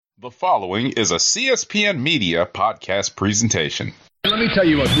The following is a CSPN Media podcast presentation. Let me tell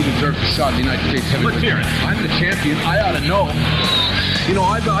you about who deserves a shot in the United States heavyweight. Let's hear it. I'm the champion. I ought to know. You know,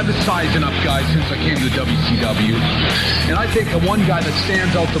 I've been sizing up guys since I came to the WCW. And I think the one guy that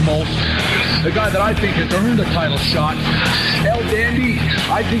stands out the most, the guy that I think has earned a title shot, El Dandy,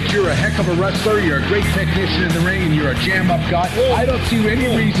 I think you're a heck of a wrestler. You're a great technician in the ring, and you're a jam-up guy. I don't see any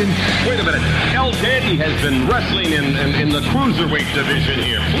reason. Wait a minute. El Dandy has been wrestling in the cruiserweight division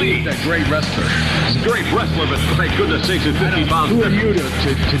here. Please. He's a great wrestler. He's a great wrestler, but thank goodness sakes, he's 50 pounds. Who are you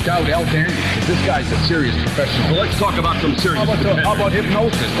to doubt El Dandy? This guy's a serious professional. Well, let's talk about some serious How about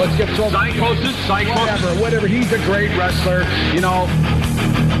hypnosis? Let's get so psychosis. Whatever. He's a great wrestler, you know.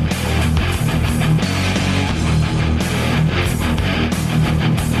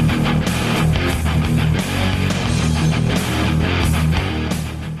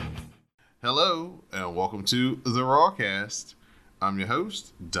 Hello, and welcome to the Rawcast. I'm your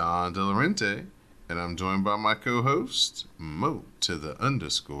host, Don DeLorente, and I'm joined by my co-host, Mo to the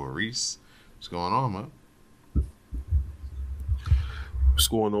 _ Reese. What's going on, Mo? What's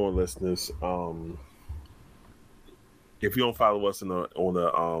going on, listeners? If you don't follow us in the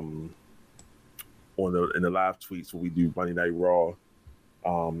live tweets where we do Monday Night Raw,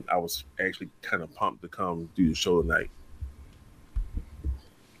 I was actually kind of pumped to come do the show tonight.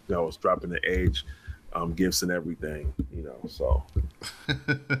 I was dropping the Edge gifts and everything, so.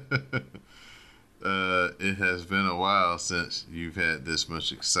 It has been a while since you've had this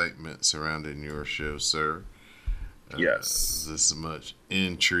much excitement surrounding your show, sir. Yes. This much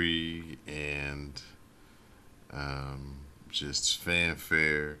intrigue and just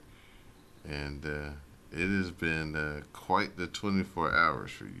fanfare. And it has been quite the 24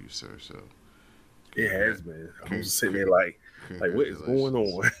 hours for you, sir. So it has been. I'm just sitting there like what is going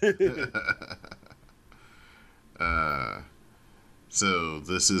on? So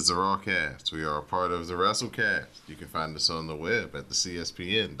this is the Rawcast. We are a part of the WrestleCast. You can find us on the web at the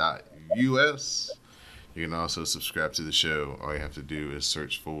CSPN.us. You can also subscribe to the show. All you have to do is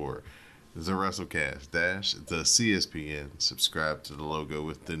search for the WrestleCast -- the CSPN. Subscribe to the logo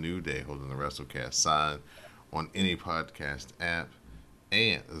with the New Day holding the WrestleCast sign on any podcast app,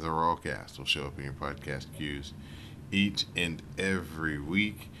 and the Rawcast will show up in your podcast queues each and every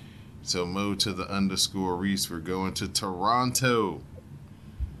week. So Mo to the _ Reese, we're going to Toronto,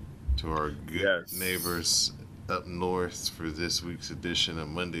 to our good neighbors up north for this week's edition of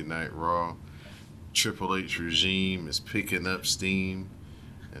Monday Night Raw. Triple H regime is picking up steam.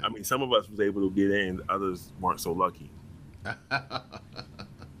 I mean, some of us was able to get in, others weren't so lucky.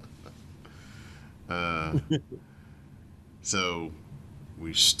 So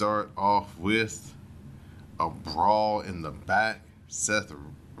we start off with a brawl in the back. Seth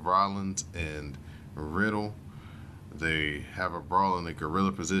Rollins and Riddle, they have a brawl in the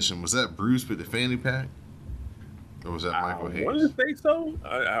gorilla position. Was that Bruce with the fanny pack? Or was that Michael Hayes? I want to say so.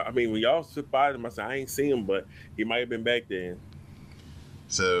 I mean, when y'all stood by him, I said, I ain't seen him, but he might have been back then.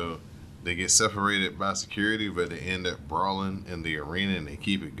 So they get separated by security, but they end up brawling in the arena, and they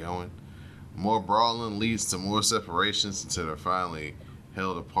keep it going. More brawling leads to more separations until they're finally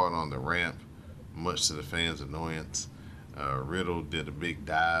held apart on the ramp, much to the fans' annoyance. Riddle did a big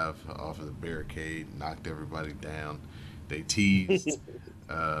dive off of the barricade, knocked everybody down. They teased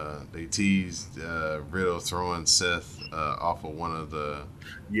Riddle throwing Seth off of one of the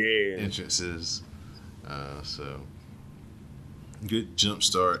entrances. So good jump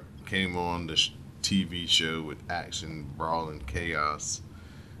start. Came on the TV show with action, brawl, and chaos.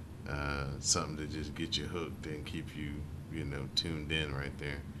 Something to just get you hooked and keep you, tuned in right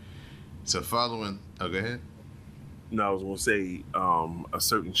there. So following, go ahead. No, I was gonna say a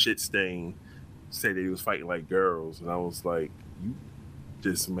certain shit stain said that he was fighting like girls, and I was like, "You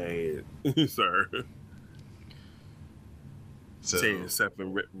just mad, sir." So, saying Seth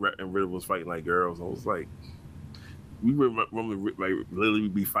and Riddle was fighting like girls, I was like, "We were like literally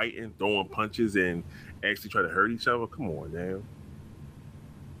be fighting, throwing punches, and actually try to hurt each other." Come on, now.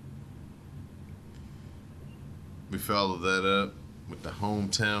 We follow that up with the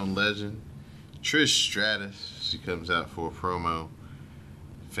hometown legend, Trish Stratus. She comes out for a promo.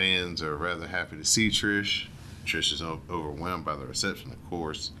 Fans are rather happy to see Trish. Trish is overwhelmed by the reception, of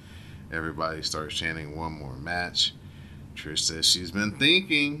course. Everybody starts chanting one more match. Trish says she's been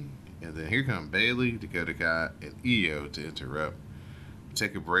thinking. And then here come Bayley, Dakota Kai, and Io to interrupt.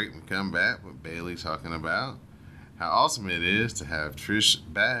 Take a break and come back with Bayley talking about how awesome it is to have Trish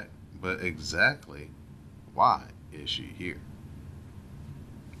back, but exactly why is she here?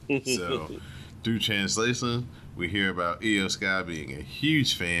 So, through translation, we hear about Io Sky being a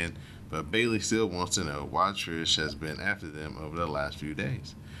huge fan, but Bayley still wants to know why Trish has been after them over the last few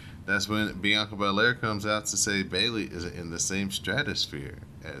days. That's when Bianca Belair comes out to say Bayley is in the same stratosphere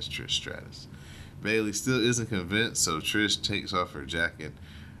as Trish Stratus. Bayley still isn't convinced, so Trish takes off her jacket.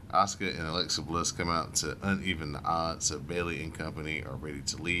 Asuka and Alexa Bliss come out to uneven the odds, so Bayley and company are ready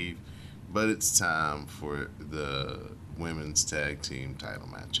to leave. But it's time for the women's tag team title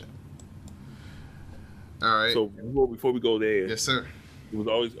matchup. All right. So before we go there, Yes, sir. it was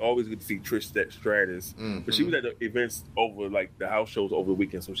always good to see Trish Stratus, but she was at the events over like the house shows over the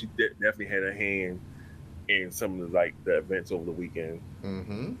weekend, so she definitely had a hand in some of the events over the weekend.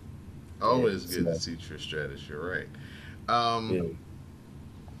 Mm-hmm. Always good to see Trish Stratus. You're right.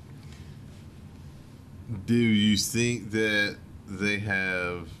 Do you think that they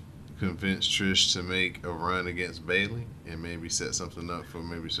have convinced Trish to make a run against Bayley and maybe set something up for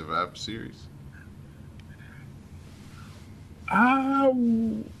maybe Survivor Series? I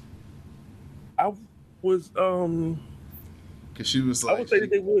was Because she was like, I would say that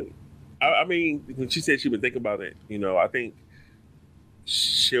they would. I mean, when she said she would think about it, I think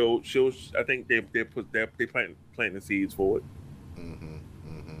she'll. I think they planting the seeds for it.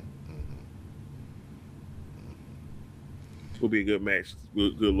 Will be a good match,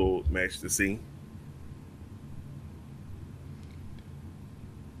 good little match to see.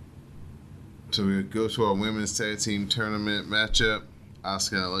 So we go to our women's tag team tournament matchup.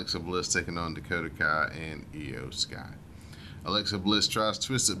 Asuka and Alexa Bliss taking on Dakota Kai and Io Sky. Alexa Bliss tries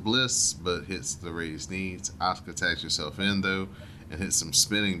Twisted Bliss, but hits the raised knees. Asuka tags herself in, though, and hits some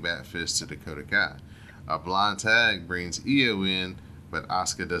spinning bat fists to Dakota Kai. A blind tag brings Io in, but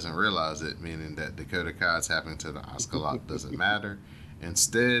Asuka doesn't realize it, meaning that Dakota Kai tapping to the Asuka lock doesn't matter.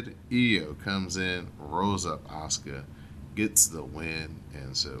 Instead, Io comes in, rolls up Asuka, gets the win,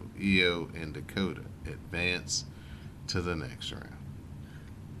 and so Io and Dakota advance to the next round.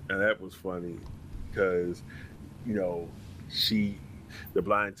 And that was funny because, the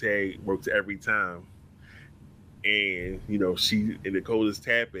blind tag works every time. And, she and Dakota's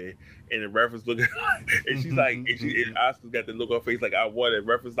tapping, and the reference looking, and she's like, and Oscar's got the look on her face like, I won it.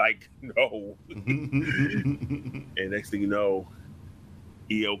 Reference like, no. And next thing you know,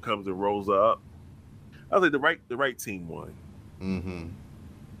 Io comes and rolls up. I was like, the right team won.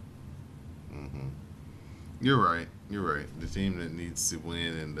 You're right. The team that needs to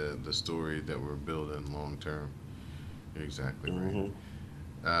win and the story that we're building long term. You're exactly right.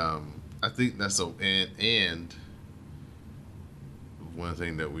 I think that's and one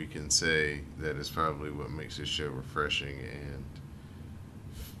thing that we can say that is probably what makes this show refreshing and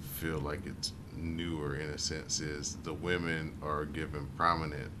feel like it's newer in a sense is the women are given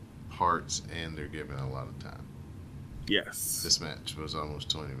prominent parts and they're given a lot of time. Yes. This match was almost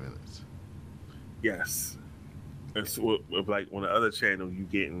 20 minutes. Yes. And so, like on the other channel, you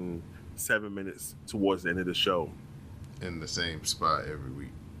getting 7 minutes towards the end of the show. In the same spot every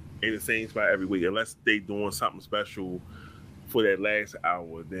week. In the same spot every week. Unless they doing something special for that last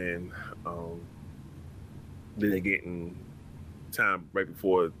hour, then they're getting time right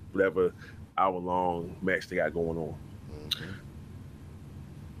before whatever hour-long match they got going on. Okay.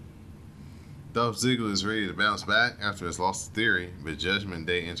 Dolph Ziggler is ready to bounce back after his loss to Theory, but Judgment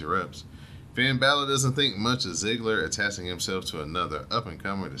Day interrupts. Finn Balor doesn't think much of Ziggler attaching himself to another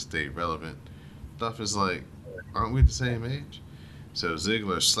up-and-comer to stay relevant. Dolph is like, aren't we the same age? So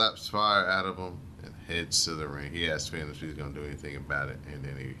Ziggler slaps fire out of him and heads to the ring. He asks Finn if he's going to do anything about it, and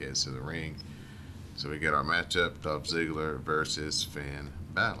then he heads to the ring. So we get our matchup, Dolph Ziggler versus Finn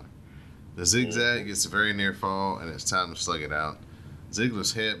Balor. The zigzag gets a very near fall, and it's time to slug it out.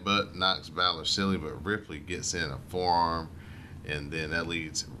 Ziggler's headbutt knocks Balor silly, but Ripley gets in a forearm, and then that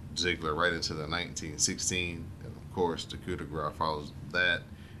leads Ziggler right into the 1916. And of course, the coup de grace follows that,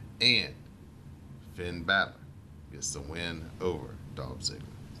 and Finn Balor gets the win over Dolph Ziggler.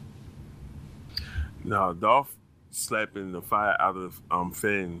 Now, Dolph slapping the fire out of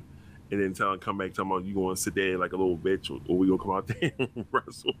Finn and then telling him come back, talking about you going to sit there like a little bitch or we going to come out there and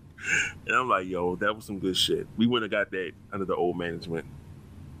wrestle. And I'm like, yo, that was some good shit. We wouldn't have got that under the old management.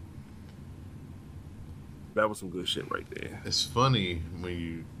 That was some good shit right there. It's funny when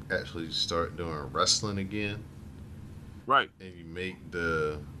you actually start doing wrestling again. Right. And you make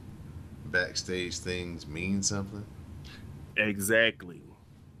the backstage things mean something. Exactly.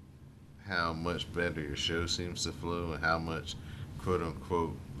 How much better your show seems to flow and how much quote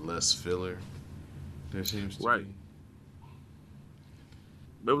unquote less filler there seems to be.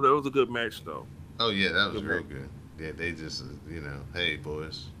 That was a good match though. Oh yeah, that was real good. Yeah, they just hey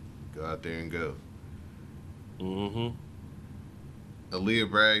boys, go out there and go. Aaliyah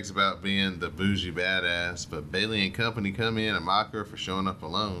brags about being the bougie badass, but Bayley and company come in and mock her for showing up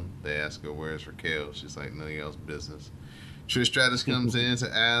alone. They ask her where's Raquel. She's like, none of y'all's business. Trish Stratus comes in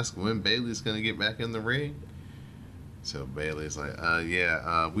to ask when Bayley's going to get back in the ring. So Bayley's like,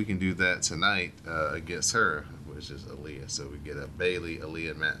 we can do that tonight against her, which is Aaliyah. So we get a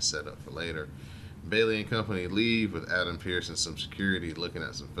Bayley-Aaliyah match set up for later. Bayley and company leave with Adam Pearce and some security looking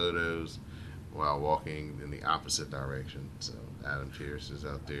at some photos while walking in the opposite direction. So Adam Pearce is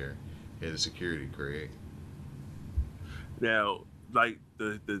out there head of security, Craig. Now, like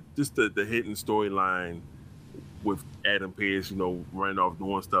the hidden storyline with Adam Pearce, running off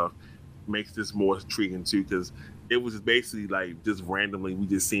doing stuff, makes this more intriguing too, because it was basically like just randomly we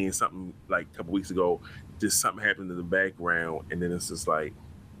just seeing something like a couple weeks ago, just something happened in the background, and then it's just like,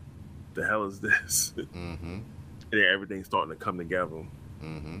 the hell is this? Mm-hmm. And then everything's starting to come together.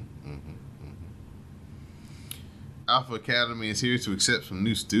 Mm-hmm. Mm-hmm. Alpha Academy is here to accept some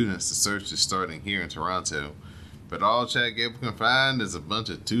new students. The search is starting here in Toronto, but all Chad Gable can find is a bunch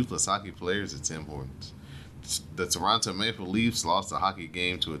of toothless hockey players at Tim Hortons. The Toronto Maple Leafs lost a hockey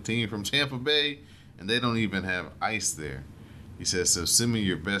game to a team from Tampa Bay, and they don't even have ice there. He says, so send me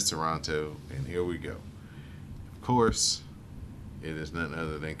your best, Toronto, and here we go. Of course, it is none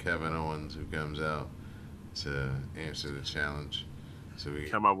other than Kevin Owens who comes out to answer the challenge. So we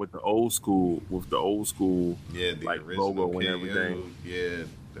come out with the old school, yeah, the like original logo KO, and everything. Yeah,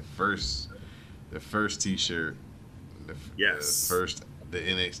 the first T-shirt, the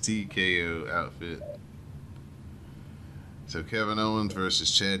NXT KO outfit. So Kevin Owens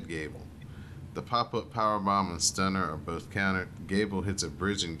versus Chad Gable. The pop-up powerbomb and stunner are both countered. Gable hits a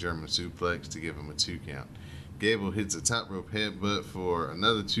bridging German suplex to give him a 2 count. Gable hits a top rope headbutt for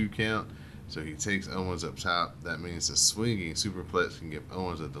another 2 count. So he takes Owens up top. That means a swinging superplex can give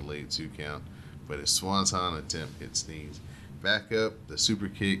Owens a delayed 2 count, but his swanton attempt hits knees. Back up, the super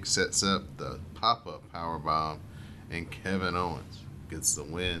kick sets up the pop-up powerbomb, and Kevin Owens gets the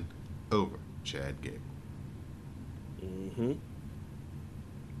win over Chad Gable. Mm-hmm.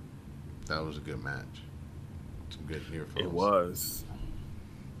 That was a good match. Some good near falls. It was.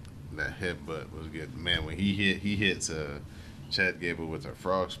 That headbutt was good. Man, when he hits Chad Gable with a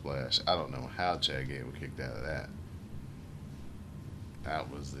frog splash. I don't know how Chad Gable kicked out of that.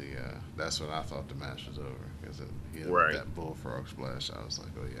 That was that's when I thought the match was over, because he hit that bullfrog splash. I was like,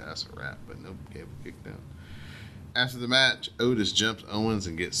 oh yeah, that's a wrap. But nope, Gable kicked out. After the match, Otis jumps Owens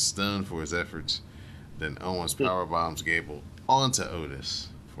and gets stunned for his efforts. Then Owens powerbombs Gable onto Otis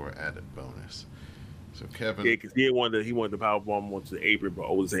for an added bonus. So Kevin, yeah, because he wanted the powerbomb onto the apron, but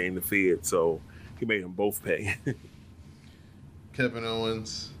Otis ain't interfered, so he made them both pay. Kevin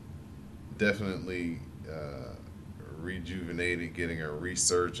Owens definitely rejuvenated, getting a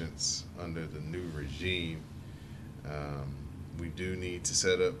resurgence under the new regime. We do need to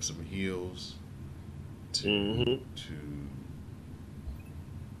set up some heels to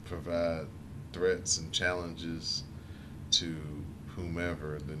provide threats and challenges to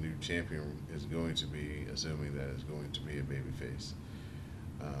whomever the new champion is going to be, assuming that it's going to be a babyface,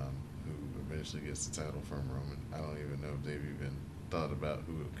 who eventually gets the title from Roman. I don't even know if they've even thought about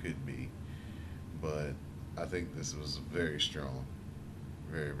who it could be, but I think this was very strong,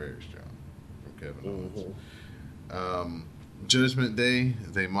 very, very strong from Kevin Owens. Judgment Day,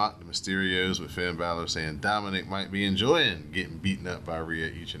 they mocked the Mysterios with Finn Balor saying Dominic might be enjoying getting beaten up by Rhea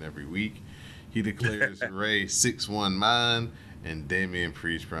each and every week. He declares Ray 6'1" man, and Daimen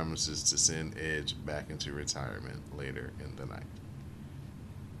Priest promises to send Edge back into retirement later in the night.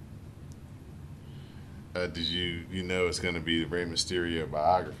 Did you know it's going to be the Rey Mysterio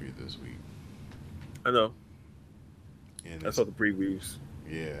biography this week? I know. And I saw the previews.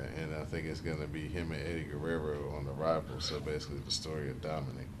 Yeah, and I think it's going to be him and Eddie Guerrero on the rival. So basically, the story of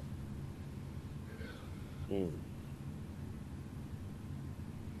Dominic.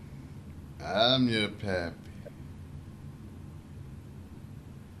 I'm your pappy.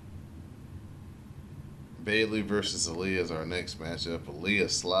 Bayley versus Aaliyah is our next matchup. Aaliyah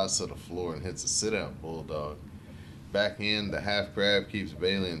slides to the floor and hits a sit-out bulldog. Backhand, the half grab keeps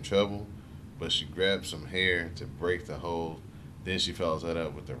Bayley in trouble, but she grabs some hair to break the hold. Then she follows that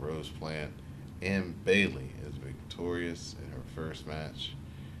up with the rose plant. And Bayley is victorious in her first match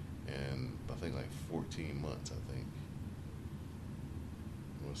in, I think, like 14 months, I think.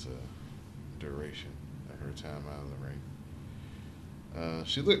 Was a duration of her time out of the ring.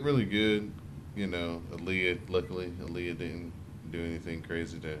 She looked really good. You know, luckily, Aaliyah didn't do anything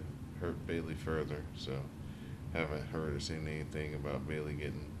crazy to hurt Bayley further. So, haven't heard or seen anything about Bayley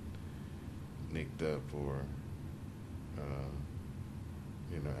getting nicked up or,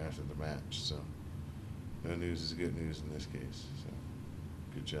 after the match. So, no news is good news in this case. So,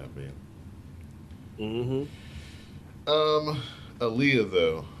 good job, Bayley. Aaliyah,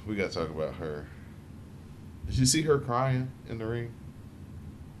 though, we got to talk about her. Did you see her crying in the ring?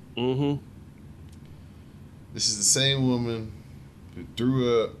 Mm-hmm. This is the same woman who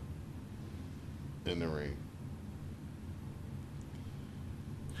threw up in the ring.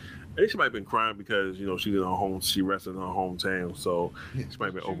 I think she might have been crying because she's in her home. She wrestled in her hometown, so Yeah, she might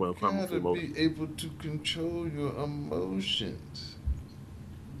have been but overcome you with gotta emotion. be able to control your emotions.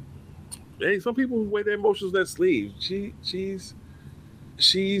 Hey, some people wear their emotions on their sleeve. She's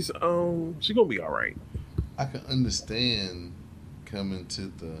gonna be all right. I can understand coming to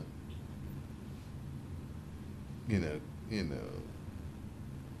the, you know, you know.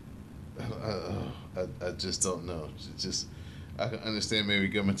 I just don't know. Just I can understand maybe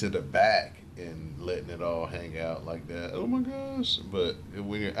coming to the back and letting it all hang out like that. Oh my gosh! But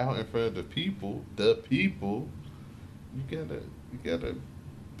when you're out in front of the people, you gotta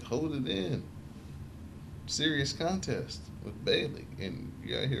hold it in. Serious contest with Bailey, and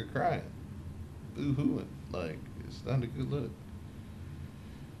you out here crying, boo hooing. Like, it's not a good look.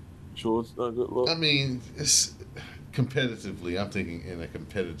 Sure, it's not a good look. I mean, it's competitively. I'm thinking in a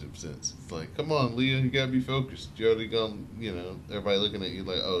competitive sense. It's like, come on, Leah, you gotta be focused. You already gonna, everybody looking at you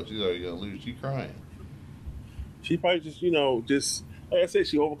like, oh, she's already gonna lose. She crying. She probably just like I said,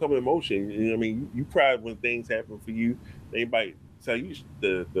 she overcome emotion. I mean, you cry when things happen for you. Anybody tell you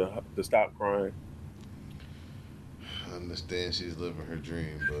to stop crying? I understand she's living her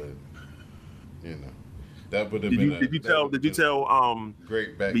dream, but you know, that would have Did been you a did you that tell would have did you been tell a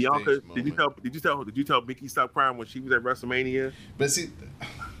great backstage Bianca? moment. Did you tell Mickey stop crying when she was at WrestleMania? But see,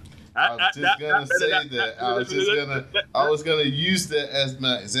 I was just gonna say that. I was gonna use that as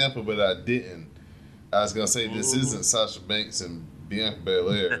my example, but I didn't. I was gonna say this isn't Sasha Banks and Bianca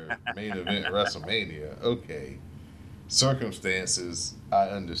Belair main event WrestleMania. Okay, circumstances I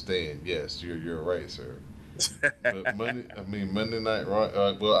understand. Yes, you're right, sir. But Monday Night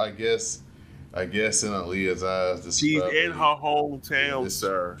Raw. Well, I guess in Aaliyah's eyes, this is She's probably in her hometown, this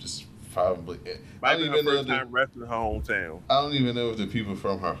sir. just probably. I Might don't be her even know first time wrestling in her hometown. I don't even know if the people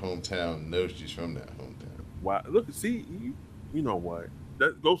from her hometown know she's from that hometown. Wow, look, see, you know what?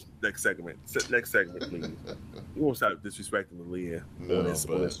 Go next segment. Next segment, please. You won't stop disrespecting Aaliyah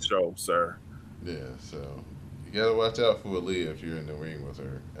on this show, sir. Yeah, so you gotta watch out for Aaliyah if you're in the ring with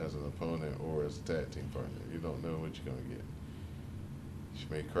her as an opponent or as a tag team partner. You don't know what you're gonna get. She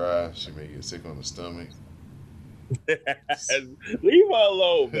may cry. She may get sick on the stomach. Leave her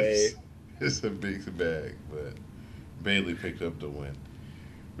alone, man. It's a big bag, but Bailey picked up the win.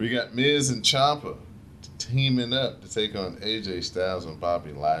 We got Miz and Ciampa teaming up to take on AJ Styles and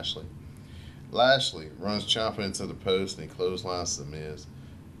Bobby Lashley. Lashley runs Ciampa into the post and he clotheslines the Miz.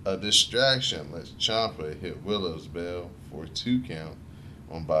 A distraction lets Ciampa hit Willow's bell for a 2 count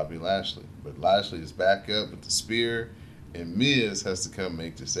on Bobby Lashley. But Lashley is back up with the spear and Miz has to come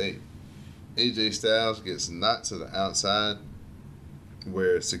make the save. AJ Styles gets knocked to the outside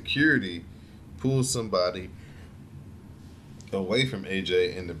where security pulls somebody away from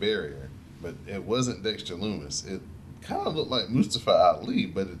AJ in the barrier. But it wasn't Dexter Lumis. It kind of looked like Mustafa Ali,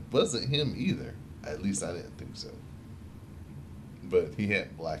 but it wasn't him either. At least I didn't think so. But he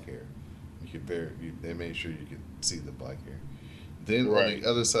had black hair. They made sure you could see the black hair. Then on the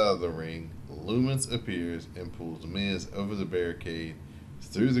other side of the ring, Lumis appears and pulls Miz over the barricade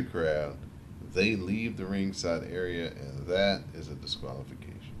through the crowd. They leave the ringside area, and that is a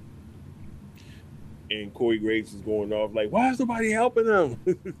disqualification. And Corey Graves is going off like, why is nobody helping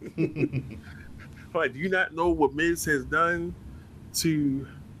him? Like, do you not know what Miz has done to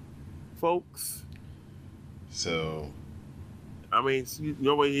folks? So, I mean,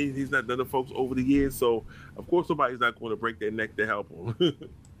 he's not done to folks over the years, so of course somebody's not going to break their neck to help him.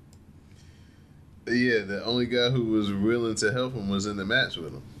 yeah, the only guy who was willing to help him was in the match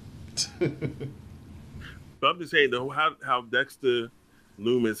with him. But I'm just saying, though, how Dexter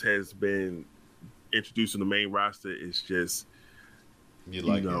Lumis has been introduced in the main roster is just, you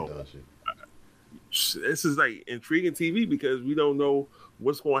like it, don't you? This is like intriguing TV because we don't know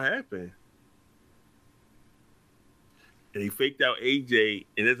what's going to happen. And he faked out AJ,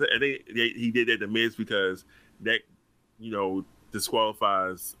 and I think he did that to Miz because that,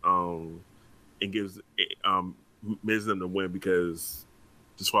 disqualifies and gives Miz them the win because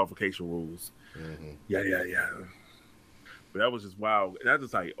disqualification rules. Mm-hmm. Yeah. But that was just wild. And I was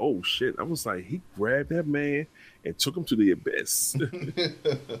just like, oh shit. I was like, he grabbed that man and took him to the abyss.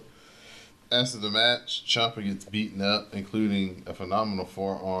 After the match, Ciampa gets beaten up, including a phenomenal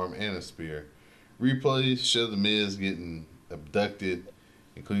forearm and a spear. Replays show the Miz getting abducted,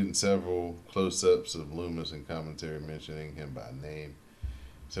 including several close-ups of Lumis and commentary mentioning him by name.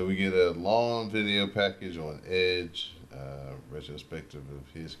 So we get a long video package on Edge, retrospective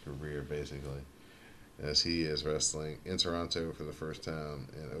of his career, basically. as he is wrestling in Toronto for the first time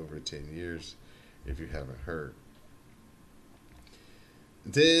in over 10 years, if you haven't heard.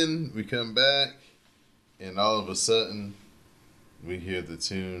 Then we come back, and all of a sudden, we hear the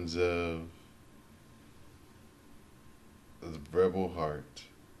tunes of the Rebel Heart,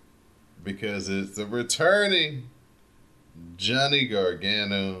 because it's the returning Johnny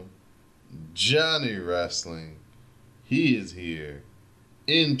Gargano, Johnny Wrestling. He is here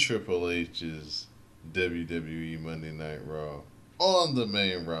in Triple H's WWE Monday Night Raw on the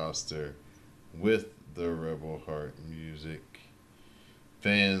main roster with the Rebel Heart music.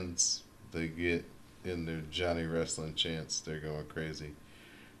 Fans, they get in their Johnny Wrestling chants. They're going crazy.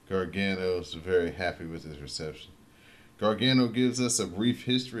 Gargano's very happy with his reception. Gargano gives us a brief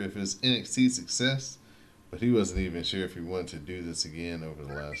history of his NXT success, but he wasn't even sure if he wanted to do this again over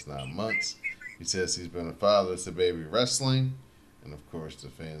the last 9 months. He says he's been a father to Baby Wrestling, and of course the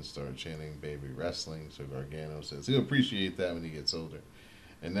fans start chanting Baby Wrestling, so Gargano says he'll appreciate that when he gets older.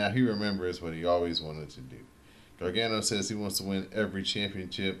 And now he remembers what he always wanted to do. Gargano says he wants to win every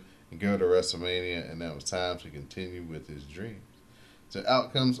championship and go to WrestleMania, and now it's time to continue with his dreams. So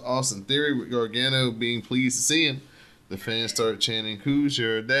out comes Austin Theory with Gargano being pleased to see him. The fans start chanting, "Who's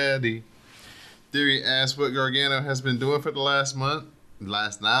your daddy?" Theory asks what Gargano has been doing for the last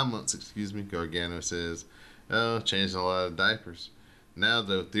 9 months. Gargano says, changing a lot of diapers. Now,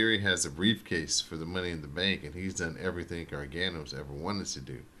 though, Theory has a briefcase for the Money in the Bank, and he's done everything Gargano's ever wanted to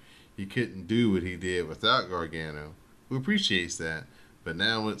do. He couldn't do what he did without Gargano, who appreciates that, but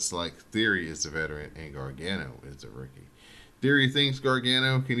now it's like Theory is the veteran and Gargano is the rookie. Theory thinks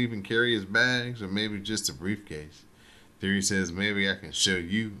Gargano can even carry his bags or maybe just a briefcase. Theory says, maybe I can show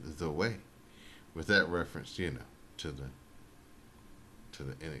you the way. With that reference, to the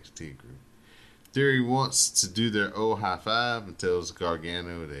NXT group. Theory wants to do their old high five and tells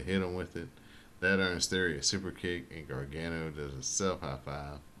Gargano to hit him with it. That earns Theory a super kick, and Gargano does a self high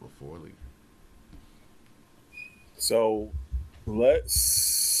five before leaving. So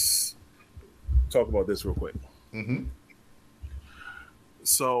let's talk about this real quick. Mm-hmm.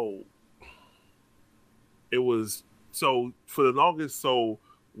 So it was for the longest. So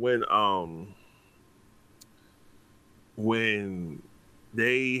when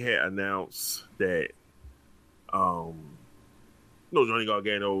they had announced that Johnny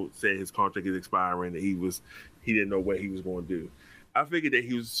Gargano said his contract is expiring, that he didn't know what he was going to do. I figured that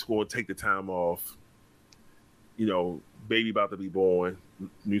he was going to take the time off. Baby about to be born,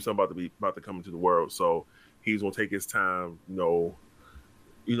 knew something about to come into the world, so he's going to take his time.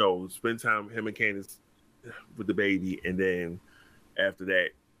 Spend time him and Candice with the baby, and then after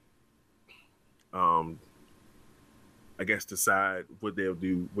that, I guess decide what they'll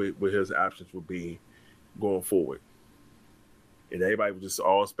do, what his options will be going forward. And everybody was just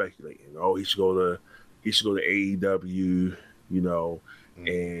all speculating. Oh, he should go to AEW,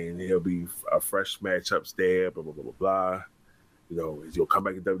 and it'll be a fresh matchups there. Blah blah blah blah blah. He'll come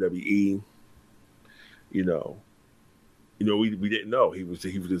back to WWE. We didn't know. He was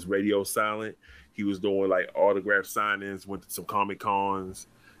just radio silent. He was doing like autograph signings, went to some Comic Cons,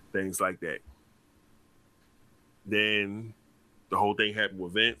 things like that. Then the whole thing happened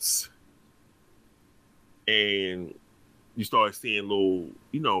with Vince, and you start seeing little,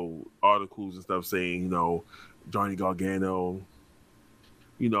 articles and stuff saying, Johnny Gargano,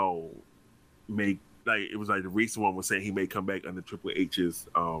 it was like the recent one was saying he may come back under Triple H's.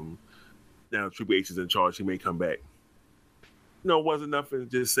 Now Triple H is in charge, he may come back. It wasn't nothing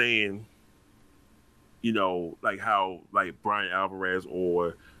just saying, like how Brian Alvarez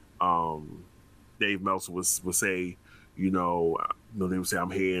or Dave Meltzer would say, they would say,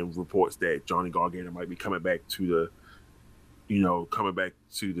 I'm hearing reports that Johnny Gargano might be coming back to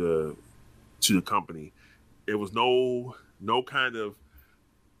the company. There was no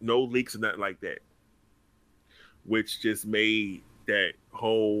leaks or nothing like that, which just made that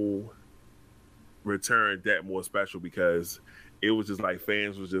whole return that more special, because it was just like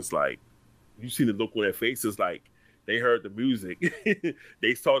fans was just like, you see the look on their faces, like they heard the music,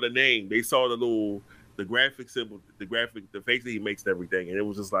 they saw the name, they saw the graphic symbol, the face that he makes and everything, and it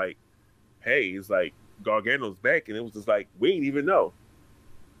was just like, hey, it's like Gargano's back, and it was just like, we didn't even know.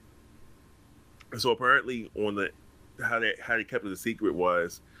 And so apparently on how they kept it a secret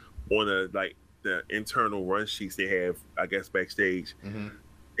was on the internal run sheets they have, I guess, backstage. Mm-hmm.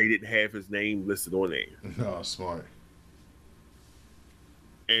 They didn't have his name listed on there. No, smart.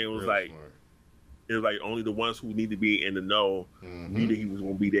 And it was like, smart. It was like only the ones who need to be in the know knew that he was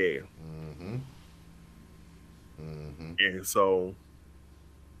going to be there. Mm-hmm. Mm-hmm. And so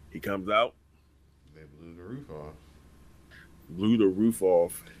he comes out. They blew the roof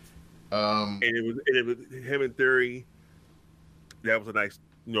off. And it was him and Theory. That was a nice,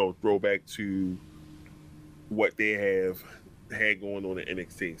 throwback to what they had going on in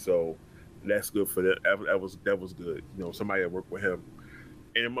NXT. So that's good for that. That was good. Somebody that worked with him.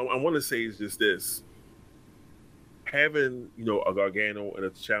 And I want to say is just this: having a Gargano and a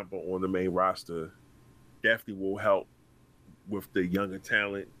Ciampa on the main roster definitely will help with the younger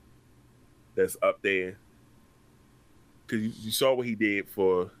talent that's up there. Because you saw what he did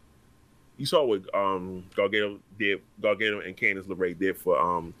for. You saw what Gargano and Candice LeRae did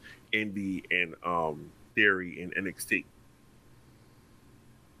for Indy and Theory in NXT.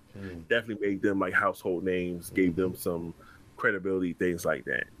 Definitely made them like household names, gave them some credibility, things like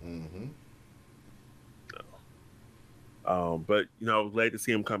that. But I was glad to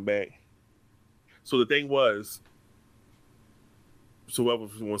see him come back. So the thing was, what I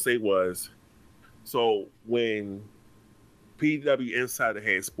was going to say was, so when PW Insider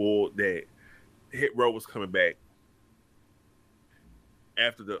had spoiled that Hit Row was coming back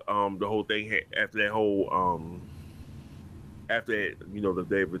after the whole thing after the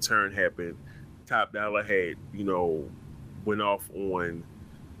day of return happened, Top Dollar had went off on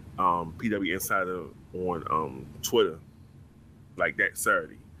PW Insider on Twitter like that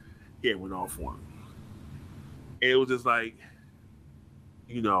Saturday. He went off on him. And it was just like,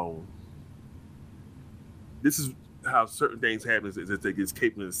 this is how certain things happen, is that they just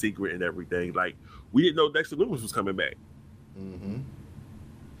keeping it a secret and everything. Like, we didn't know Dexter Loomis was coming back.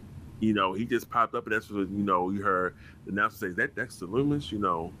 He just popped up, and that's what you heard the announcer say, that Dexter Loomis.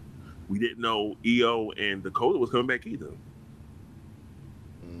 We didn't know EO and Dakota was coming back either.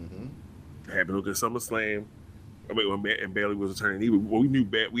 Happened look at SummerSlam. I mean, when Bailey was returning, we knew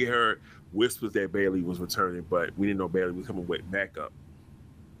we heard whispers that Bailey was returning, but we didn't know Bailey was coming back up.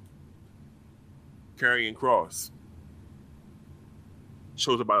 Karrion Kross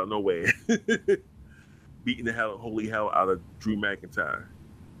shows up out of nowhere, beating the holy hell out of Drew McIntyre.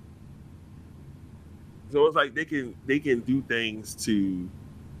 So it's like they can do things to,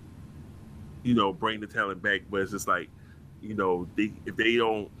 bring the talent back, but it's just like, if they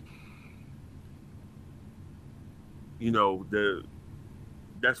don't,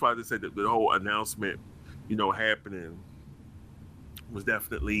 that's why I just said that the whole announcement, happening was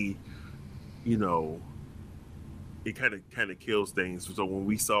definitely, it kind of kills things. So when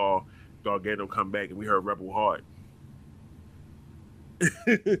we saw Gargano come back and we heard Rebel Heart,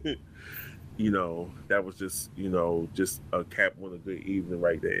 that was just a cap on a good evening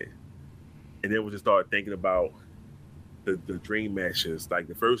right there. And then we just started thinking about the dream matches. Like,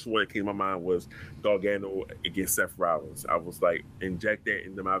 the first one that came to my mind was Gargano against Seth Rollins. I was like, inject that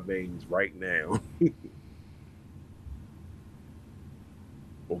into my veins right now.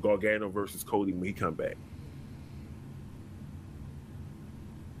 Or Gargano versus Cody when he come back.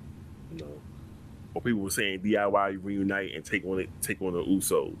 Or people were saying DIY reunite and take on the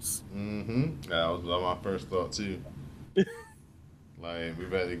Usos. That was my first thought too. Like, we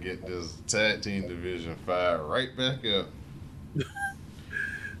better get this tag team division fired right back up.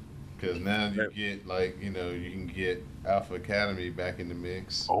 Because now you get, you can get Alpha Academy back in the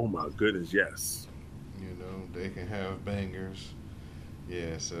mix. Oh my goodness, yes. They can have bangers.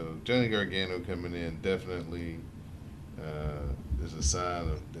 Yeah, so Johnny Gargano coming in definitely is a sign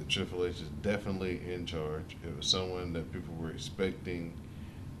of that Triple H is definitely in charge. It was someone that people were expecting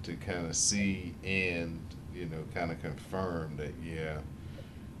to kind of see and, kind of confirm that, yeah,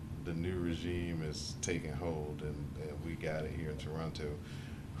 the new regime is taking hold and we got it here in Toronto.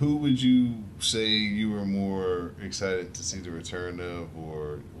 Who would you say you were more excited to see the return of,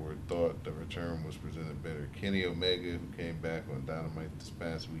 or thought the return was presented better? Kenny Omega, who came back on Dynamite this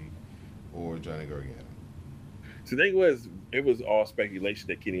past week, or Johnny Gargano? So the thing was, it was all speculation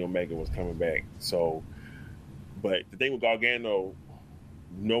that Kenny Omega was coming back. So, but the thing with Gargano,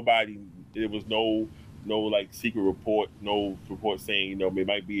 there was no like secret report, no report saying, it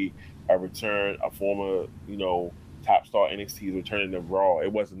might be a return, a former, top star NXT is returning to Raw.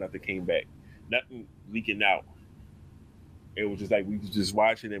 It wasn't nothing came back. Nothing leaking out. It was just like we was just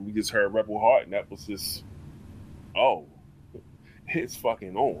watching and we just heard Rebel Heart, and that was just, oh, it's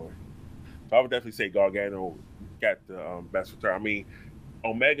fucking on. So I would definitely say Gargano got the best return. I mean,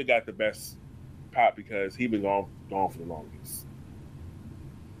 Omega got the best pop because he been gone for the longest.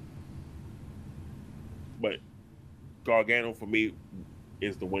 But Gargano for me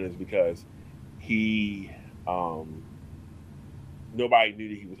is the winners because he nobody knew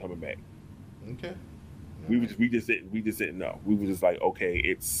that he was coming back. Okay. We just didn't know. We were just like, okay,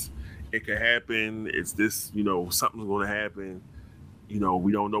 it could happen. It's this, something's going to happen.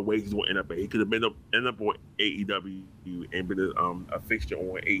 we don't know where he's going to end up at. He could have end up on AEW and been a fixture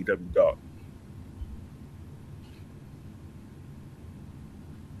on AEW Dark.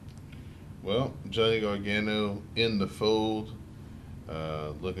 Well, Johnny Gargano in the fold,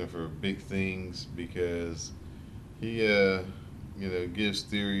 looking for big things because he, gives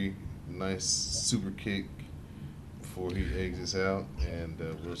Theory a nice super kick before he exits out, and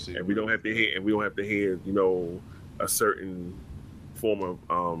we'll see. And we don't have to hear, a certain former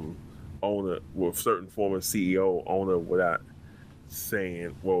owner, certain former CEO owner without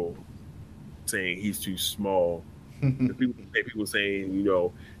saying he's too small. people saying,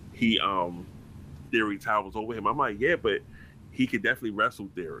 he Theory towers over him. I'm like, yeah, but he could definitely wrestle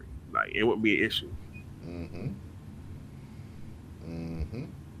Theory. Like, it wouldn't be an issue.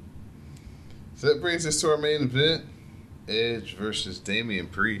 So that brings us to our main event: Edge versus Daimen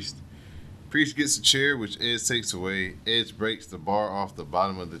Priest. Priest gets a chair, which Edge takes away. Edge breaks the bar off the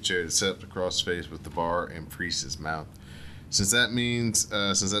bottom of the chair to set up the crossface with the bar in Priest's mouth. Since that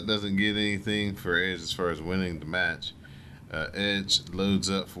doesn't get anything for Edge as far as winning the match, Edge loads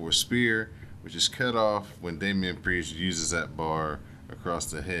up for a spear, which is cut off when Daimen Priest uses that bar across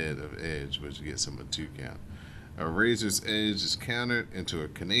the head of Edge, which gets him a 2 count. A Razor's Edge is countered into a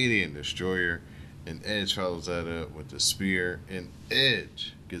Canadian Destroyer, and Edge follows that up with a spear, and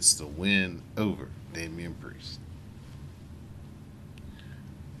Edge gets the win over Daimen Priest.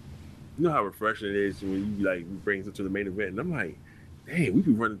 You know how refreshing it is when you brings it to the main event, and I'm like, dang, we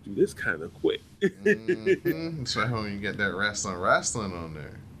be running through this kind of quick. That's right when you get that wrestling on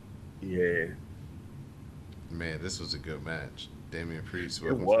there. Yeah. Man, this was a good match. Daimen Priest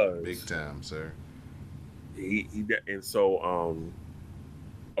was big time, sir. And so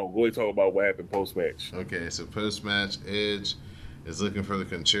go ahead and talk about what happened post match. Okay, so post match, Edge is looking for the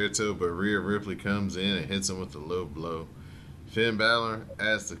concerto, but Rhea Ripley comes in and hits him with a low blow. Finn Balor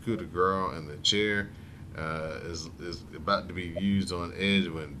adds the coup de grace, and the chair is about to be used on Edge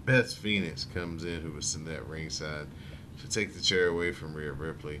when Beth Phoenix comes in, who was sitting at ringside, to take the chair away from Rhea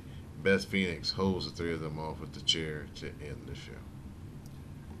Ripley. Beth Phoenix holds the 3 of them off with the chair to end the show.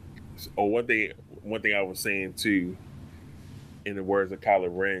 Oh, one thing I was saying too, in the words of Kyler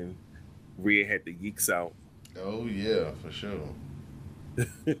Wren, Rhea had the geeks out. Oh yeah, for sure.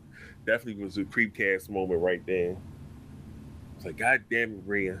 Definitely was a creepcast moment right there. It's like, God damn it,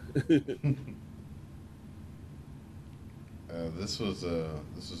 Rhea. This was a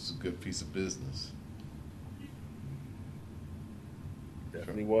good piece of business.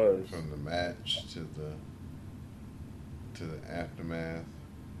 Definitely was. From the match to the aftermath.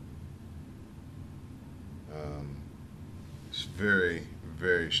 It's very,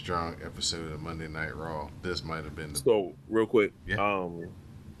 very strong episode of Monday Night Raw. This might have been So real quick. Yeah.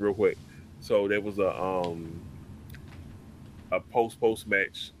 So there was a post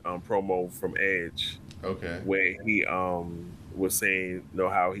match promo from Edge. Okay. Where he was saying,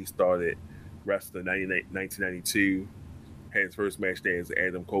 how he started wrestling in 1992, had his first match there as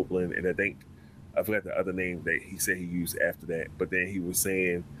Adam Copeland, and I forgot the other name that he said he used after that. But then he was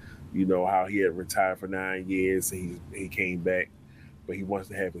saying, how he had retired for 9 years and he came back, but he wants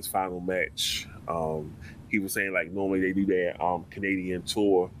to have his final match. He was saying normally they do their Canadian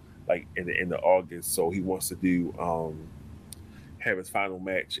tour in the end of August, so he wants to do have his final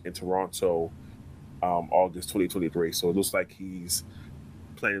match in Toronto. August 2023. So it looks like he's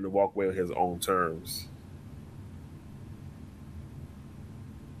planning to walk away on his own terms,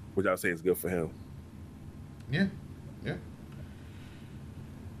 which I'll say is good for him. Yeah.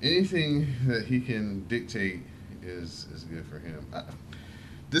 Anything that he can dictate is good for him.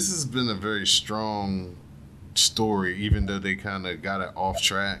 This has been a very strong story, even though they kind of got it off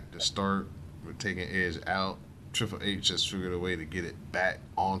track to start with taking Edge out. Triple H just figured a way to get it back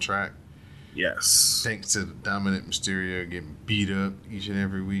on track. Yes. Thanks to the dominant Mysterio getting beat up each and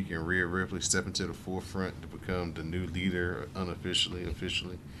every week, and Rhea Ripley stepping to the forefront to become the new leader, officially,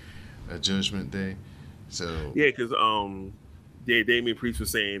 Judgment Day. So yeah, because Daimen Priest was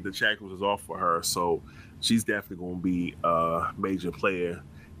saying the shackles is off for her, so she's definitely going to be a major player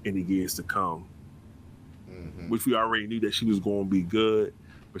in the years to come. Mm-hmm. Which we already knew that she was going to be good,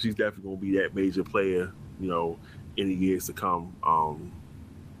 but she's definitely going to be that major player, in the years to come. On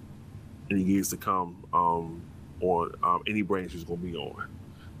any brand she's going to be on.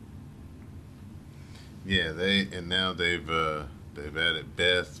 Yeah, they've added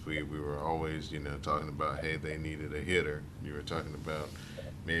Beth. We were always talking about, hey, they needed a hitter. You were talking about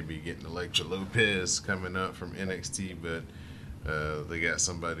maybe getting Elektra Lopez coming up from NXT, but they got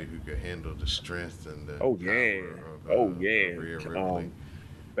somebody who could handle the strength and the power of Rhea Ripley.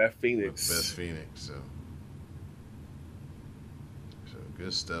 Beth Phoenix. So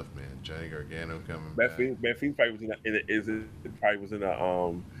Good stuff, man. Johnny Gargano coming Beth back. Phoenix probably was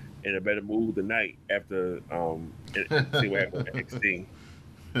in a better mood tonight after see what happened with NXT.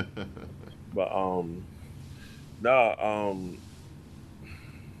 But nah,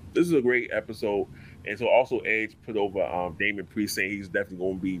 this is a great episode, and so also Edge put over Daimen Priest, saying he's definitely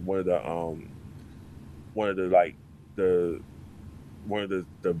going to be one of the like the one of the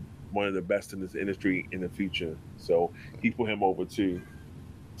best in this industry in the future. So he put him over too.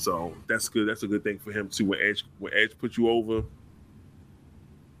 So that's good. That's a good thing for him too. When Edge put you over,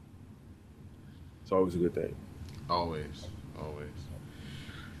 it's always a good thing. Always. All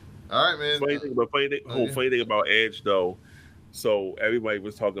right, man. Funny thing about Edge though. So everybody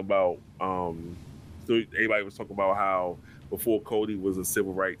was talking about how before Cody was a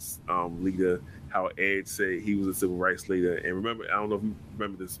civil rights leader, how Edge said he was a civil rights leader. And remember, I don't know if you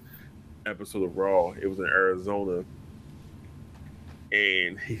remember this episode of Raw. It was in Arizona,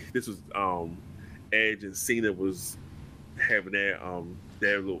 and this was Edge and Cena was having their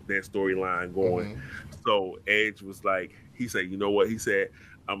storyline going. Mm-hmm. So Edge was like, he said, you know what? He said,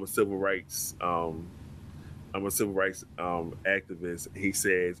 I'm a civil rights activist. He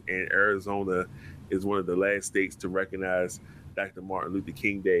says, and Arizona is one of the last states to recognize Dr. Martin Luther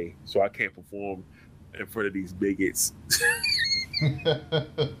King Day, so I can't perform in front of these bigots.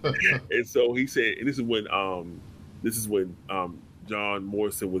 And so he said, and this is when John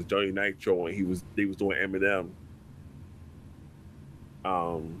Morrison was Johnny Nitro, and they was doing Eminem.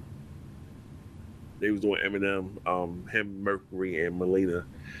 They was doing Eminem, him, Mercury, and Melina.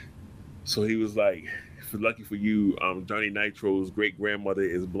 So he was like, lucky for you, Johnny Nitro's great grandmother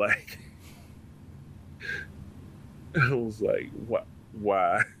is black. I was like, what?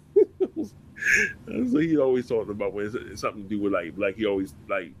 Why? So he always talking about when it's something to do with like he always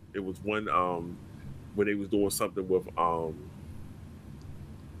like it was one when they was doing something with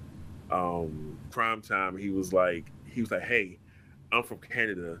Prime Time. He was like, hey, I'm from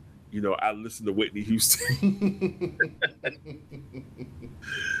Canada. You know, I listen to Whitney Houston.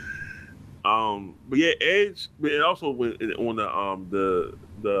 But yeah, Edge, and also on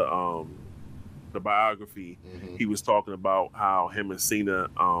the biography, mm-hmm. he was talking about how him and Cena,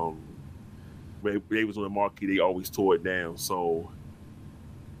 they was on the marquee, they always tore it down. So,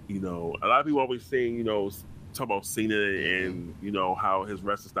 you know, a lot of people always saying, you know, talk about Cena and you know how his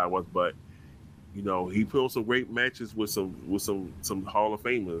wrestling style was, but you know, he put on some great matches with some Hall of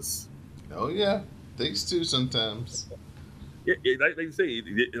Famers. Oh yeah, takes two sometimes. Yeah, like you say,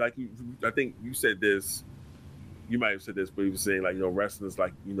 I think you said this. You might have said this, but he was saying like, you know, wrestling is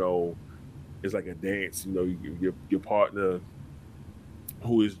like, you know, it's like a dance. You know, your partner,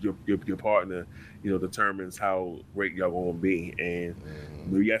 who is your partner, you know, determines how great y'all gonna be. And you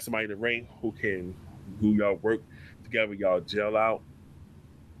know, you got somebody in the ring who y'all work together, y'all gel out.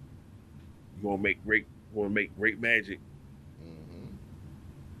 You're gonna make great magic.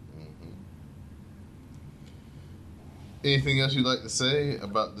 Anything else you'd like to say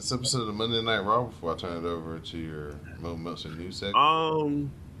about this episode of Monday Night Raw before I turn it over to your Mo Meltzer news segment?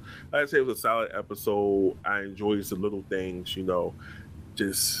 I'd say it was a solid episode. I enjoyed the little things, you know,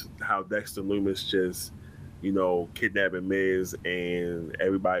 just how Dexter Lumis just, you know, kidnapping Miz, and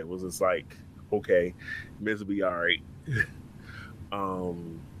everybody was just like, okay, Miz will be all right.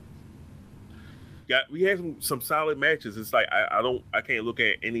 We had some solid matches. It's like I can't look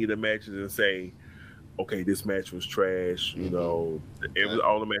at any of the matches and say, okay, this match was trash. You know,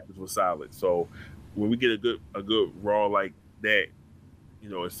 all the matches were solid. So when we get a good Raw like that, you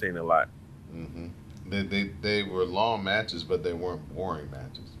know, it's saying a lot. Mm-hmm. They were long matches, but they weren't boring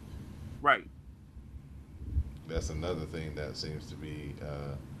matches. Right. That's another thing that seems to be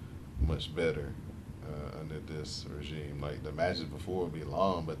much better under this regime. Like the matches before would be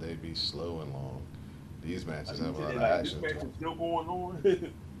long, but they'd be slow and long. These matches have a lot of action. This match is still going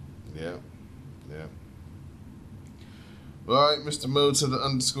on. Yeah. Well, all right, Mr. Mo to the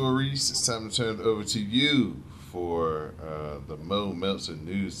 _ Reese. It's time to turn it over to you for the Mo Meltzer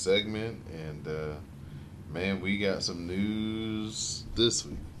news segment. And man, we got some news this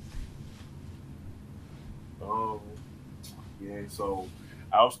week. Yeah, so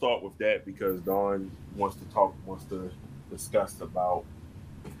I'll start with that because Dawn wants to discuss about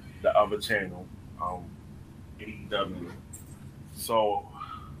the other channel, AEW. So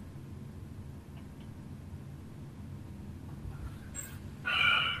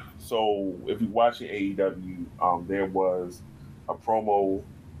if you're watching AEW, there was a promo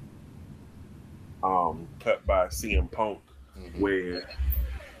cut by CM Punk where,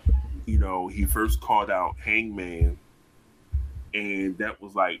 you know, he first called out Hangman, and that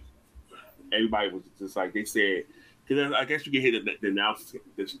was like, everybody was just like, they said Because I guess you can hear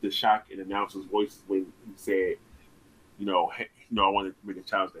the shock in the announcer's voice when he said, I wanted to make a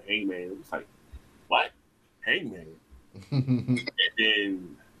challenge to Hangman. It was like, what? Hangman? And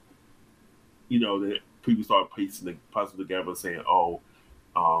then, the people started piecing the puzzle together, saying,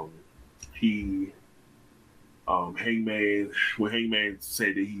 he, Hangman, when Hangman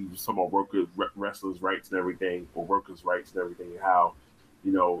said that he was talking about wrestlers' rights and everything, or workers' rights and everything, and how,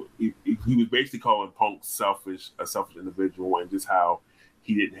 he was basically calling Punk a selfish individual, and just how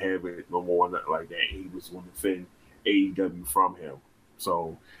he didn't have it no more, nothing like that. He was going to defend AEW from him.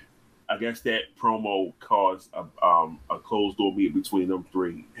 So I guess that promo caused a closed door meeting between them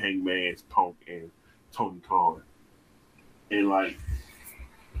three: Hangman, Punk, and Tony Khan. And like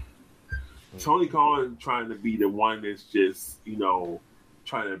Tony Khan trying to be the one that's just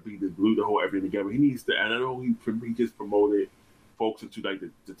trying to be the glue to hold everything together. He needs to, and I know he just promoted folks into like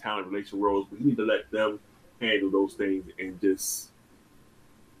the talent relation roles, but he needs to let them handle those things and just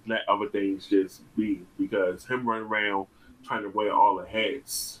let other things just be, because him running around trying to wear all the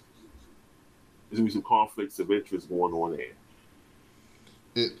hats, there's gonna be some conflicts of interest going on there.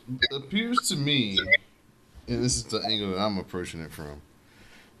 It appears to me, and this is the angle that I'm approaching it from,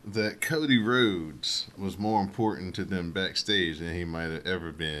 that Cody Rhodes was more important to them backstage than he might have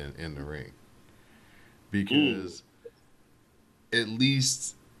ever been in the ring. Because at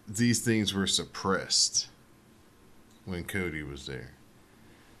least these things were suppressed when Cody was there.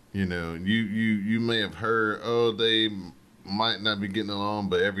 You may have heard, they might not be getting along,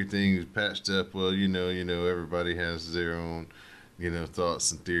 but everything's patched up. Well, everybody has their own,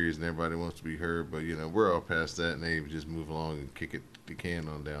 thoughts and theories, and everybody wants to be heard. But we're all past that, and they just move along and kick the can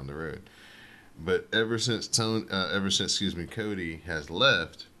on down the road. But ever since Cody has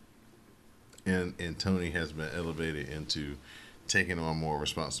left, and Tony has been elevated into taking on more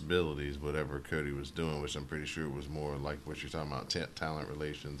responsibilities, whatever Cody was doing, which I'm pretty sure was more like what you're talking about, talent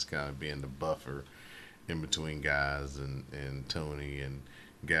relations, kind of being the buffer in between guys and Tony and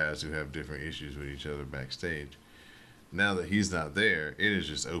guys who have different issues with each other backstage. Now that he's not there, it is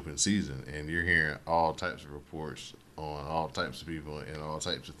just open season, and you're hearing all types of reports on all types of people and all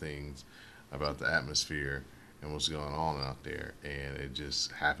types of things about the atmosphere and what's going on out there, and it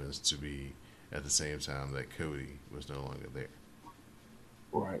just happens to be at the same time that Cody was no longer there.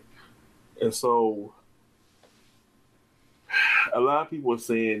 Right. And so a lot of people are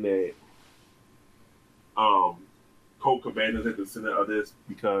saying that Colt Cabana's at the center of this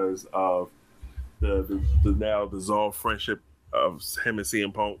because of the now dissolved friendship of him and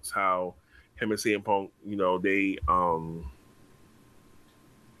CM Punk. How him and CM Punk, they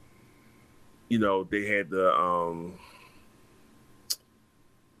they had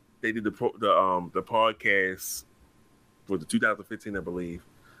they did the podcast for the 2015, I believe,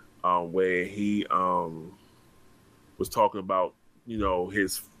 where he was talking about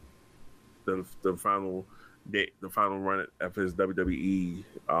his the final run of his WWE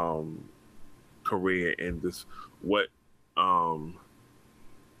career, and this what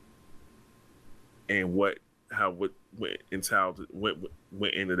went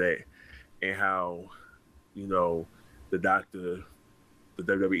into that, and how the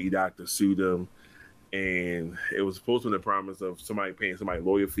WWE doctor sued him, and it was supposed to be the promise of somebody paying somebody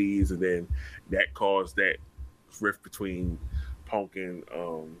lawyer fees, and then that caused that rift between Punk and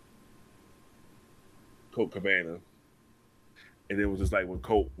Colt Cabana. And it was just like when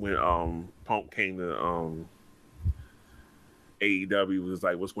Punk came to AEW, it was just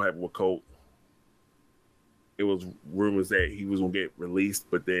like, what's gonna happen with Colt? It was rumors that he was gonna get released,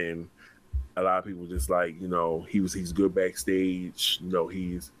 but then a lot of people just like, he's good backstage,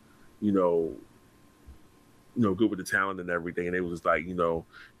 he's good with the talent and everything, and it was just like,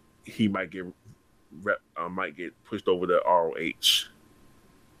 he might get pushed over to ROH.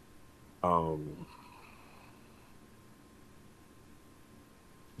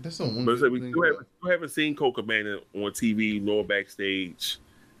 That's the one. But we still haven't seen Colt Cabana on TV nor backstage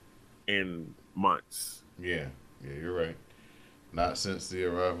in months. Yeah, you're right. Not since the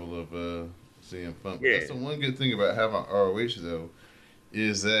arrival of CM Punk. Yeah. That's the one good thing about having ROH though,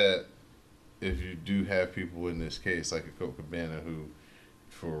 is that if you do have people in this case like a Colt Cabana who,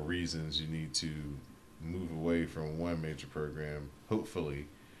 for reasons you need to move away from one major program, hopefully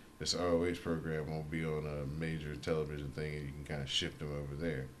this ROH program won't be on a major television thing, and you can kind of shift him over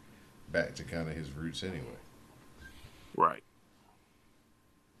there, back to kind of his roots anyway. Right.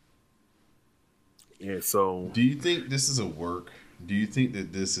 Yeah, so... Do you think this is a work? Do you think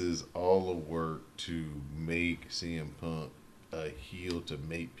that this is all a work to make CM Punk a heel, to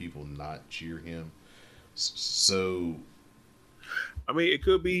make people not cheer him? So... I mean, it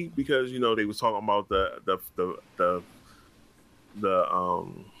could be because they was talking about the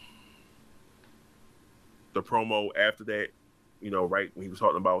promo after that. Right when he was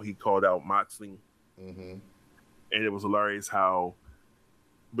talking about, he called out Moxley, Mm-hmm. and it was hilarious how.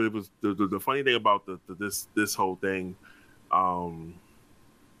 But it was the funny thing about this whole thing.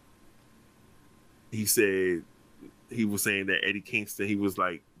 He said he was saying that Eddie Kingston. He was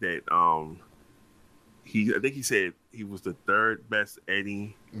like that. I think he said he was the third best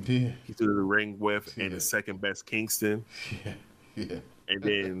Eddie he stood in the ring with, and the second best Kingston. Yeah. And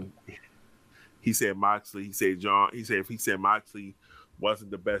then he said Moxley. He said John. He said if he said Moxley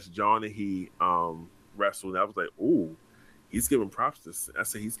wasn't the best John that he wrestled. I was like, ooh, he's giving props to. I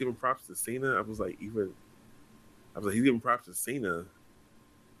said he's giving props to Cena. I was like he's giving props to Cena.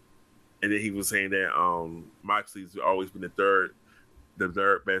 And then he was saying that Moxley's always been the third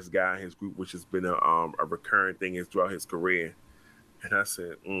best guy in his group, which has been a recurring thing throughout his career. And I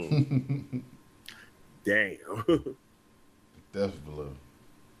said, damn. Definitely.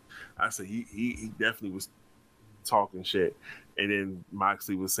 I said he definitely was talking shit. And then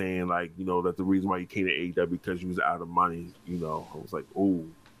Moxley was saying that the reason why he came to AEW because he was out of money. I was like,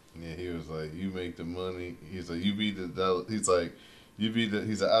 ooh. Yeah, he was like, you make the money. He's like, you be the dollar. He's like,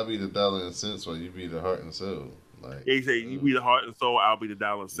 I'll be the dollar and cents while you be the heart and soul. Like, he said, you be the heart and soul, I'll be the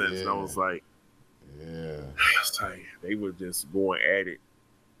dollar and cents. Yeah. And I was like, they were just going at it.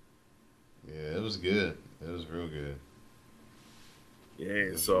 Yeah, it was good. It was real good.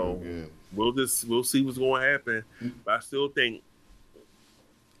 Yeah, so we'll see what's going to happen. But I still think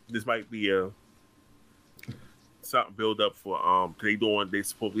this might be something build up for because they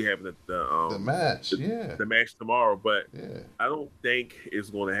supposed to be having the match, the match tomorrow, but yeah, I don't think it's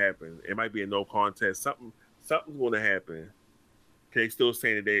going to happen. It might be a no contest. Something's going to happen. They still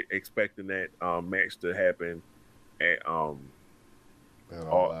saying that they're expecting that match to happen at all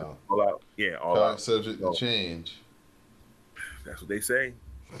out. Yeah, all out. Subject to change. That's what they say.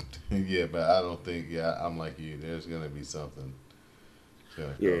 Yeah, but I don't think. Yeah, I'm like you. There's gonna be something.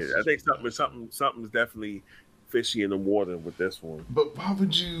 Yeah, I think something's definitely fishy in the water with this one. But why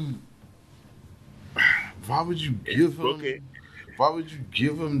would you give him? Why would you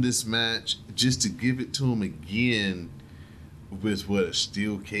give him this match just to give it to him again with a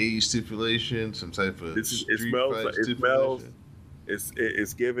steel cage stipulation, some type of street fight stipulation?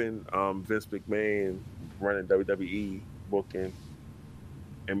 It's giving Vince McMahon running WWE booking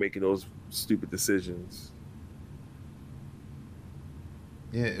and making those stupid decisions.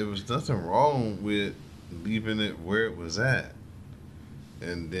 Yeah, it was nothing wrong with leaving it where it was at.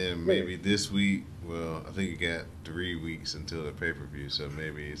 And then maybe this week, well, I think you got 3 weeks until the pay-per-view, so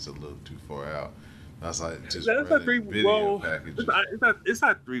maybe it's a little too far out. That's like just running video packages. It's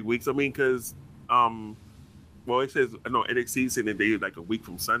not 3 weeks. I mean, because, it says, NXT said that they like a week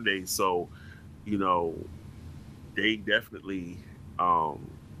from Sunday, so, they definitely,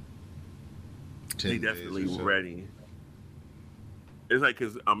 ready. It's like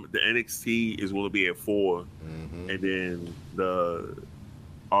because the NXT is going to be at 4, and then the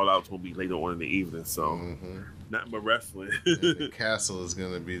All Out's going to be later on in the evening. So nothing but wrestling. And the Castle is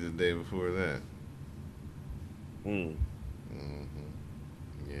going to be the day before that. Yeah,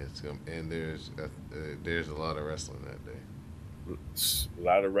 it's gonna, and there's a lot of wrestling that day. A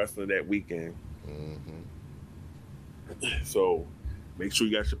lot of wrestling that weekend. So make sure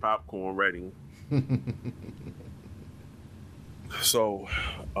you got your popcorn ready. So,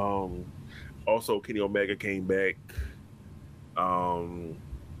 also Kenny Omega came back.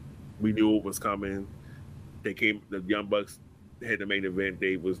 We knew it was coming. The Young Bucks had the main event.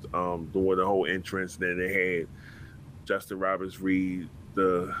 They was doing the whole entrance. Then they had Justin Roberts read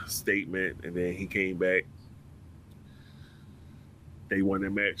the statement, and then he came back. They won their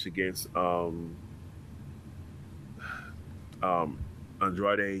match against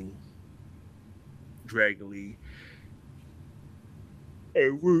Andrade, Dragon Lee,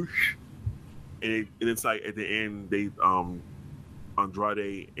 and Roosh. And it's like at the end, they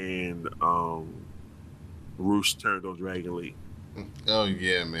Andrade and Roosh turned on Dragon Lee. Oh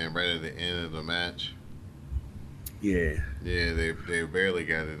yeah, man! Right at the end of the match. Yeah. Yeah, they barely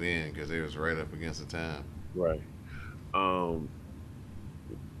got it in because they was right up against the time. Right.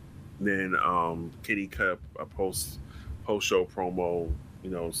 Then Kenny cut a post show promo,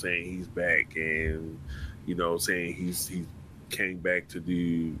 saying he's back and saying he came back to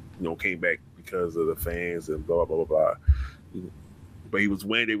do came back because of the fans and blah blah blah blah. But he was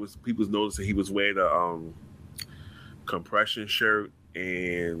wearing people noticing he was wearing a compression shirt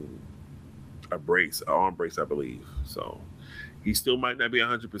and an arm brace, I believe. So he still might not be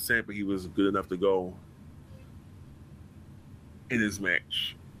 100%, but he was good enough to go. in this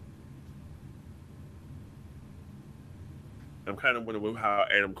match. I'm kind of wondering how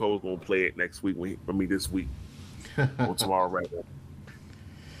Adam Cole's going to play it next week. This week or tomorrow, rather.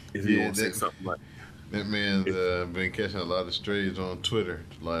 Is he going to say something like that? Man's been catching a lot of strays on Twitter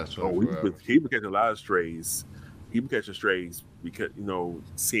the last 24 hours. He's been catching a lot of strays. He's been catching strays because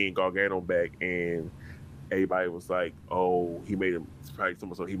seeing Gargano back and everybody was like, "Oh, he made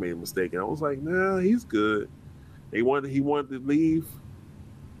he made a mistake," and I was like, "Nah, he's good." He wanted to leave,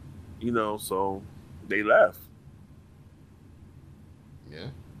 so they left. Yeah.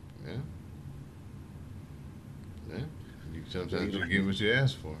 Sometimes you get what you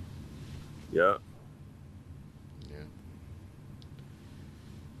ask for. Yeah.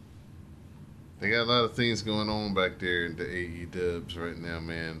 They got a lot of things going on back there in the AE Dubs right now,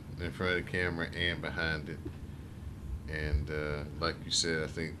 man, in front of the camera and behind it. And like you said, I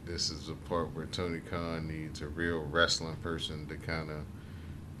think this is a part where Tony Khan needs a real wrestling person to kind of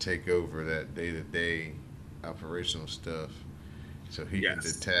take over that day-to-day operational stuff so he can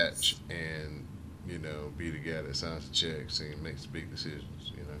detach and, be the guy that signs the checks and makes big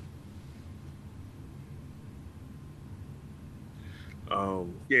decisions,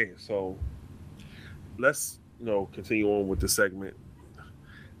 So let's, continue on with the segment.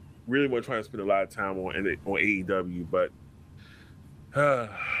 Really want to try and spend a lot of time on AEW, but I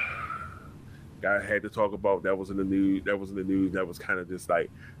had to talk about that was in the news. That was kind of just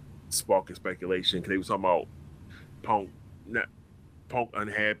like sparking speculation because they were talking about Punk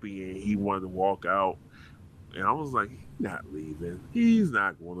unhappy and he wanted to walk out, and I was like, he's not leaving. He's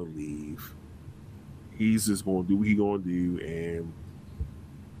not going to leave. He's just going to do what he's going to do, and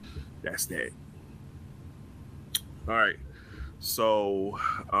that's that. All right. So,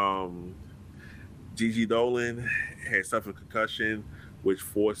 Gigi Dolan had suffered a concussion, which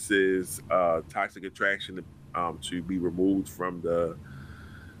forces Toxic Attraction to be removed from the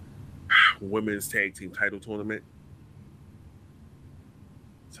women's tag team title tournament.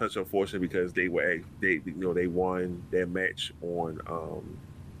 Such unfortunate because they won their match on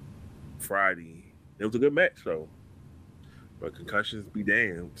Friday. It was a good match though, but concussions be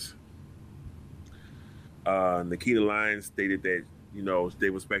damned. Nikita Lyons stated that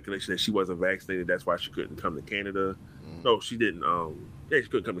there was speculation that she wasn't vaccinated. That's why she couldn't come to Canada. No, she didn't. She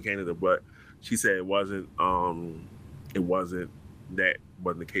couldn't come to Canada, but she said it wasn't. It wasn't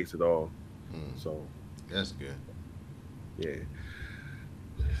the case at all. So that's good. Yeah.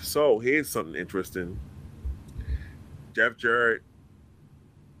 So here's something interesting. Jeff Jarrett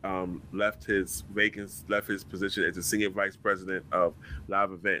left his position as the senior vice president of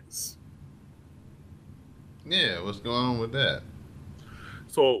live events. Yeah, what's going on with that?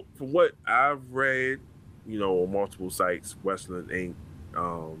 So, from what I've read, on multiple sites, Wrestling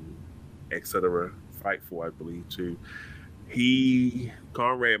Inc., etc., Fightful, I believe, too,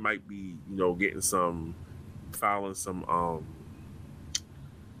 Conrad might be, filing some,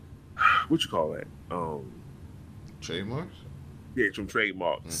 what you call that? Trademarks? Yeah, some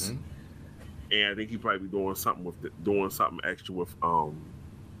trademarks. Mm-hmm. And I think he probably be doing something extra with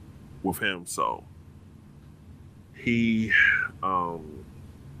him, so. He,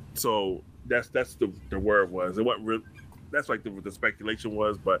 so that's the word was. It wasn't real. That's like the speculation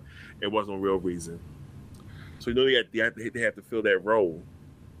was, but it wasn't a real reason. So they have to fill that role.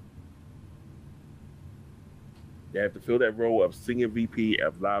 They have to fill that role of senior VP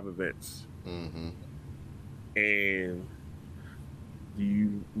of live events. Mm-hmm. And do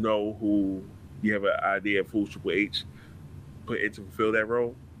you know who? Do you have an idea of who Triple H put in to fulfill that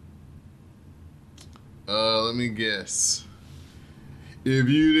role? Let me guess. If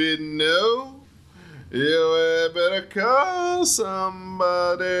you didn't know, you had better call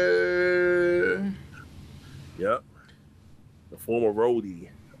somebody. Yep. The former roadie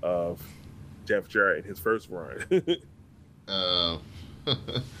of Jeff Jarrett, his first run.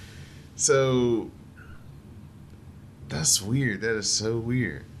 So that's weird. That is so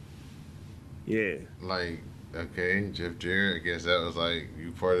weird. Yeah. Like, okay, Jeff Jarrett, I guess that was like,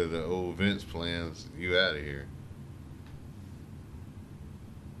 you part of the old Vince plans, you out of here.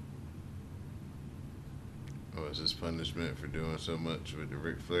 Or is this punishment for doing so much with the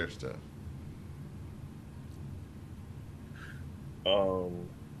Ric Flair stuff?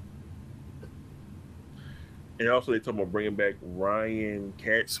 And also they talking about bringing back Ryan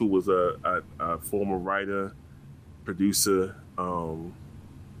Katz, who was a former writer, producer,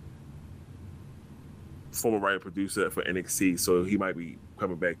 for NXT, so he might be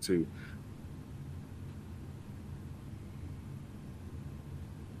coming back too.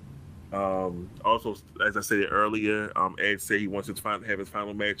 Also, as I said earlier, Ed said he wants to have his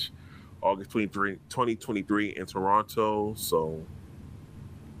final match August 23, 2023 in Toronto. So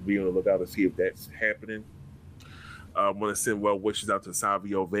be on the lookout to see if that's happening. I want to send well wishes out to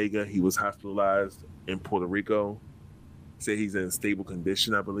Savio Vega. He was hospitalized in Puerto Rico. Said he's in stable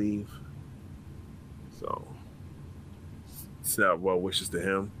condition, I believe. So send out well wishes to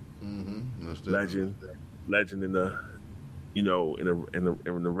him. Mm-hmm. Legend in the, in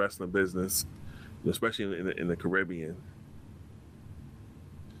the wrestling business, especially in the Caribbean.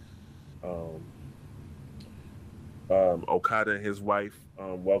 Okada and his wife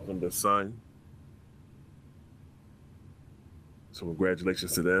welcomed a son. So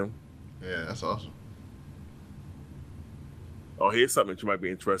congratulations to them. Yeah, that's awesome. Oh, here's something that you might be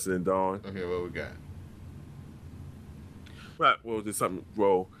interested in, Dawn. Okay, what we got? Right, well, there's something,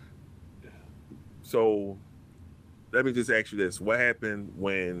 bro. So let me just ask you this: what happened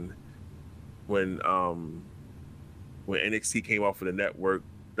when NXT came off of the network,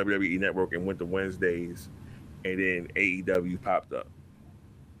 WWE Network, and went to Wednesdays, and then AEW popped up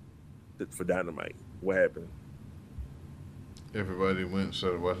for Dynamite? What happened? Everybody went and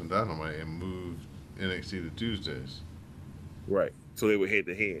started watching Dynamite and moved NXT to Tuesdays. Right. So they were head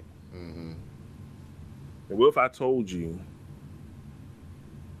to head. Mm-hmm. And what if I told you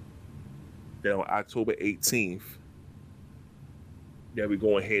that on October 18th, that we're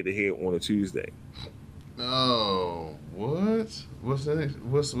going head to head on a Tuesday? Oh, what? What's the next?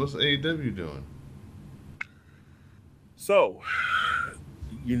 What's AEW doing? So,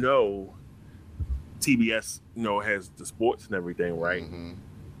 TBS, has the sports and everything, right? Mm-hmm.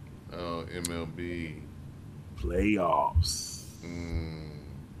 Oh, MLB playoffs.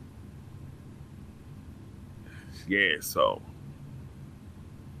 Yeah, so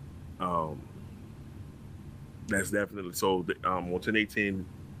that's definitely so. On 10/18,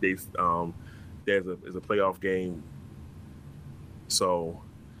 there's a playoff game. So,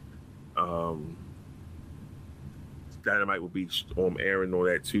 Dynamite will be airing on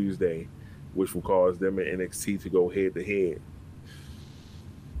that Tuesday, which will cause them and NXT to go head to head.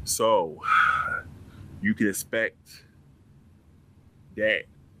 So you can expect that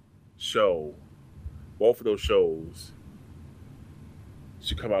show, both of those shows,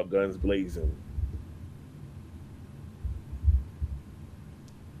 should come out guns blazing,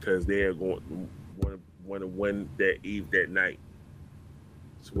 because they're going to win that night.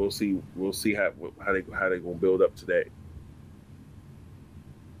 So we'll see how they gonna build up to that.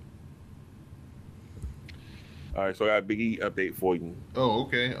 All right, so I got a Big E update for you. Oh,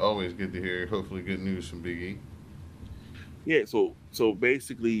 okay. Always good to hear. Hopefully, good news from Big E. Yeah, so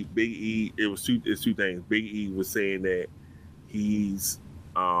basically, Big E, it's two things. Big E was saying that he's,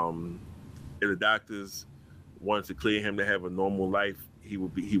 if the doctors wanted to clear him to have a normal life, he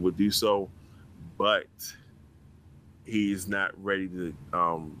would do so, but he's not ready to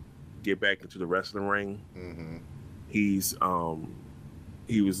get back into the wrestling ring. Mm-hmm.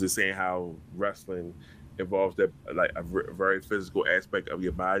 He was just saying how wrestling involves that, like, a very physical aspect of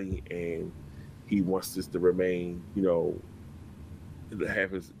your body, and he wants this to remain, to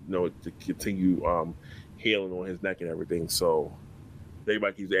have his, to continue healing on his neck and everything. So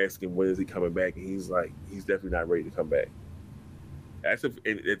everybody keeps asking, when is he coming back? And he's like, he's definitely not ready to come back. That's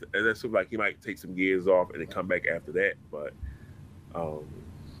if like he might take some years off and then come back after that. But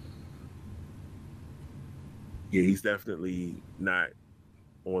yeah, he's definitely not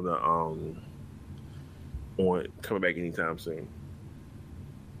on the on coming back anytime soon.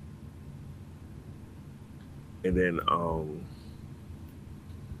 And then I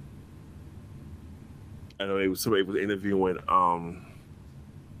know somebody was interviewing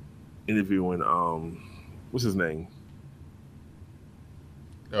what's his name?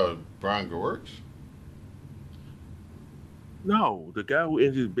 Oh, Brian Gewirtz? No, the guy who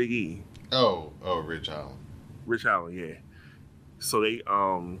injured Big E. Oh, Rich Holland. Rich Holland, yeah. So they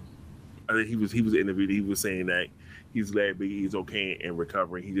I think he was interviewed. He was saying that he's glad Big E is okay and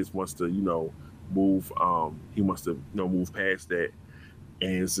recovering. He just wants to, move. He wants to, move past that.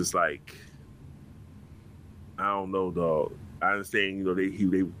 And it's just like, I don't know, dog. I understand,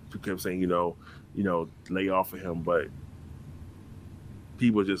 they kept saying, lay off of him, but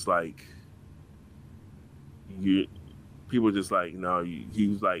people just like, he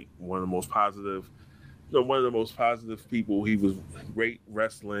was like one of the most positive, people. He was great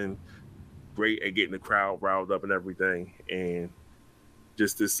wrestling, great at getting the crowd riled up and everything, and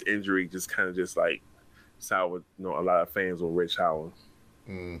just this injury just kind of just like soured, a lot of fans on Rich Holland.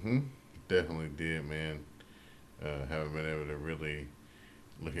 Mm-hmm. Definitely did, man. Haven't been able to really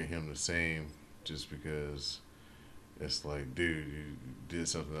look at him the same, just because it's like, dude, you did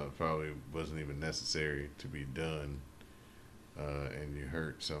something that probably wasn't even necessary to be done. and you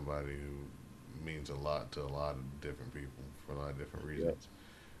hurt somebody who means a lot to a lot of different people for a lot of different Yep. reasons.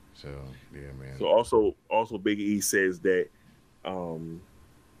 So yeah, man. So also Big E says that um,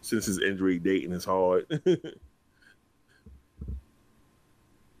 since his injury, dating is hard.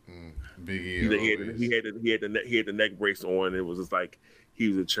 Mm, Big E he had always. he had the, he had the he had the neck brace on. It was just like he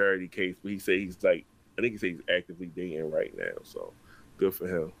was a charity case, but he said he's like I think he said he's actively dating right now. So good for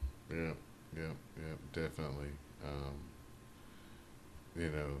him. Yeah, yeah, yeah, definitely.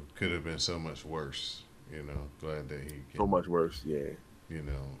 Could have been so much worse. Glad that he So can, much worse. Yeah.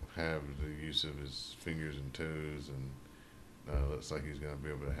 have the use of his fingers and toes, and looks like he's going to be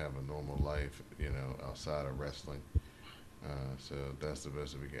able to have a normal life, outside of wrestling. So that's the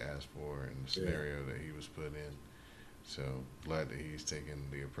best that we could ask for in the scenario that he was put in. So glad that he's taken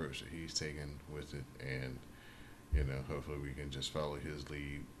the approach that he's taken with it, and hopefully we can just follow his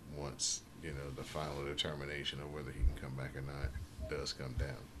lead once the final determination of whether he can come back or not does come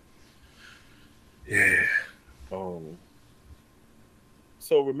down. Yeah.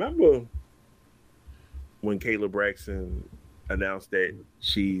 So remember when Kayla Braxton announced that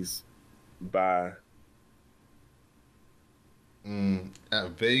she's bi?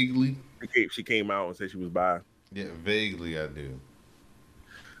 Vaguely, She came out and said she was bi. yeah, vaguely I do.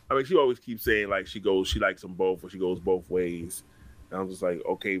 I mean, she always keeps saying like she likes them both, or she goes both ways. And I'm just like,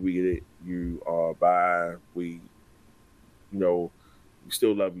 okay, we get it. You are bi. We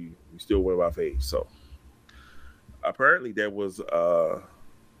still love you. We still wear our face. So apparently there was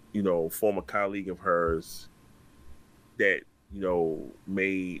former colleague of hers that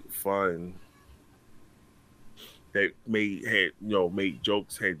made fun, that made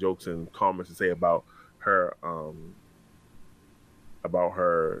jokes, had jokes and comments to say about her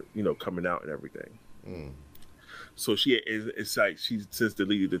coming out and everything. Mm. So it's like she since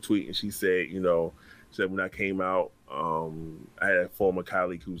deleted the tweet, and she said, said when I came out, I had a former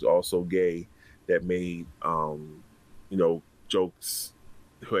colleague who's also gay that made jokes,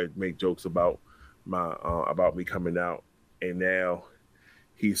 who had made jokes about about me coming out, and now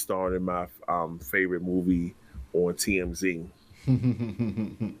he's starring in my favorite movie on TMZ.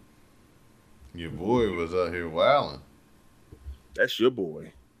 Your boy was out here wilding. That's your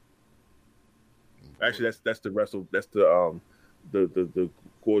boy. Actually, that's the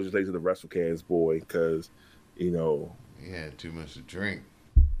gorgeous lady of the WrestleCast boy, because He had too much to drink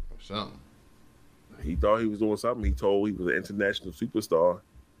or something. he thought he was doing something. He told he was an international superstar.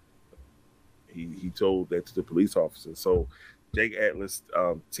 He told that to the police officer. So Jake Atlas,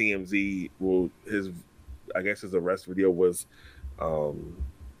 TMZ, I guess his arrest video was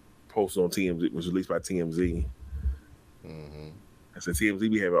posted on TMZ, was released by TMZ. Mm-hmm. I said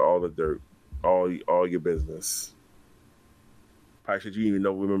TMZ be having all the dirt, all your business. Probably should you even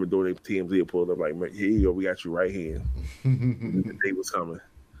remember doing it. TMZ and pulled up like, here you go, we got you right here. The day was coming.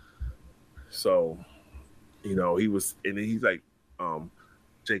 So, he was, and then he's like,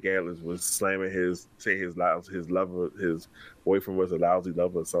 Jake Atlas was slamming his boyfriend was a lousy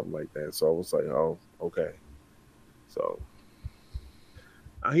lover or something like that. So I was like, oh, okay. So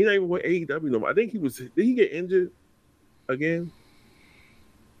he not even with AEW no more. I think did he get injured again?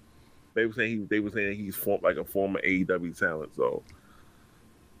 They were saying he's like a former AEW talent. So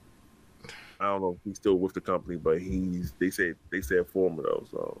I don't know if he's still with the company, but they said former though.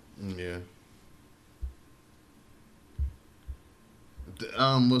 So yeah.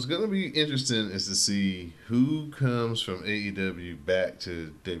 What's going to be interesting is to see who comes from AEW back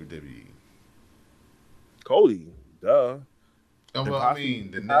to WWE. Cody, duh. Oh, well, I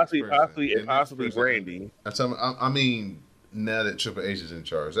mean, possibly Brandy. I mean, now that Triple H is in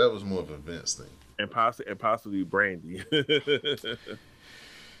charge, that was more of a Vince thing. And possibly Brandy.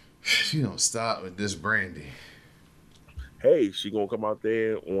 You don't stop with this Brandy. Hey, she gonna come out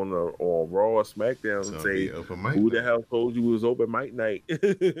there on Raw or SmackDown and say, "Who the hell told you it was open mic night?"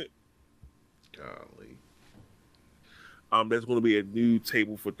 Golly. There's gonna be a new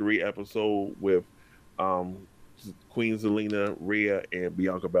Table for 3 episode with Queen Zelina, Rhea, and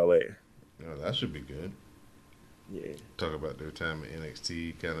Bianca Belair. Oh, that should be good. Yeah. Talk about their time at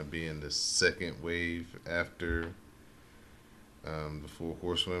NXT kind of being the second wave after the Four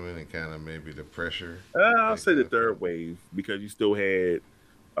Horsewomen, and kind of maybe the pressure. I'll say the third wave, because you still had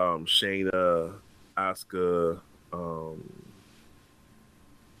Shayna, Asuka,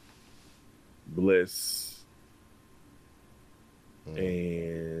 Bliss,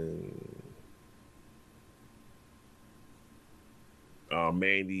 and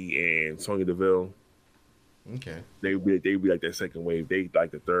Mandy and Sonya Deville. Okay. They would be like that second wave. They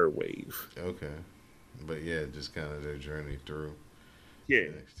like the third wave. Okay. But yeah, just kind of their journey through Yeah.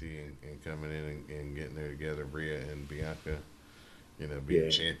 NXT and coming in and getting there together, Rhea and Bianca. being Yeah.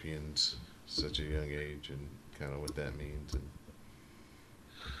 champions such a young age and kind of what that means. And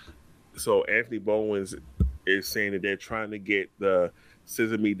So Anthony Bowens is saying that they're trying to get the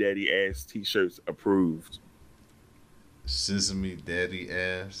Scissor Me Daddy Ass T-shirts approved. Sesame Daddy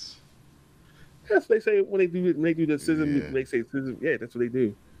ass. That's what they say when they do the Scissor Me. Yeah. They say Scissor. Yeah, that's what they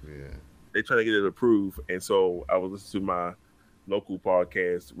do. Yeah. They try to get it approved, and so I was listening to my local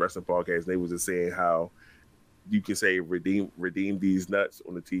podcast, wrestling podcast. They was just saying how you can say redeem these nuts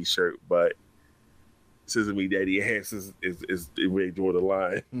on the T-shirt, but Scissor Me Daddy Ass is where they draw the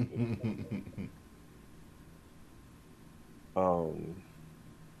line.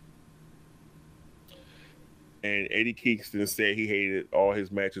 And Eddie Kingston said he hated all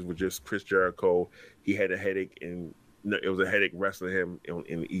his matches with just Chris Jericho. He had a headache, and it was a headache wrestling him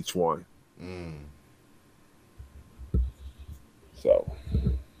in each one. So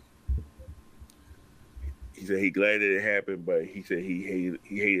he said he glad that it happened, but he said he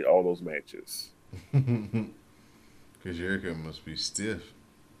hated all those matches. Because Jericho must be stiff.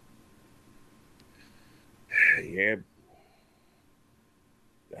 Yeah,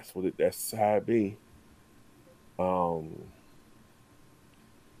 that's how it be. All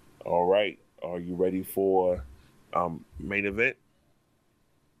right, are you ready for main event?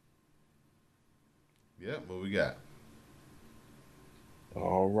 Yep, what we got?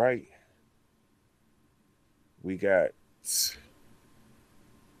 All right, we got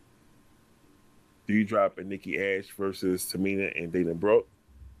Doudrop and Nikki Ash versus Tamina and Dana Brooke.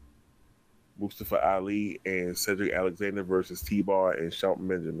 Mustafa Ali and Cedric Alexander versus T-Bar and Shelton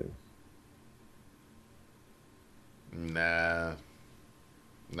Benjamin. Nah,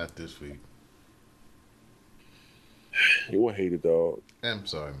 not this week. You won't hate it, dog. I'm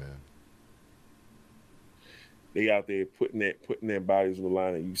sorry, man. They out there putting their bodies on the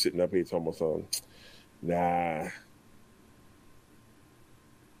line, and you sitting up here talking about something. Nah.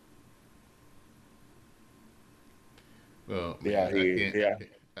 Well, They out here. Yeah.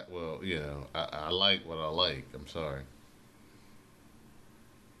 Well, I like what I like. I'm sorry.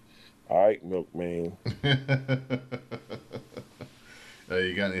 All right, Milkman.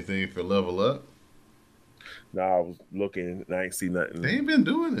 You got anything for Level Up? Nah, I was looking and I ain't see nothing. They ain't been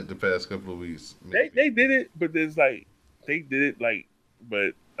doing it the past couple of weeks. They did it, but there's like they did it like,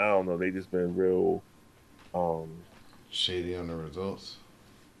 but I don't know. They just been real shady on the results.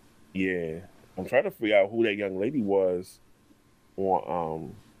 Yeah, I'm trying to figure out who that young lady was.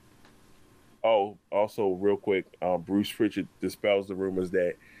 On oh, also real quick, Bruce Pritchard dispels the rumors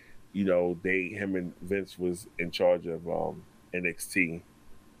that him and Vince was in charge of NXT.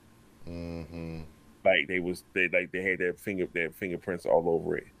 Mm-hmm. Like they had their fingerprints all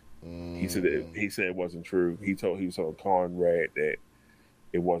over it. Mm-hmm. He said it wasn't true. He was telling Conrad that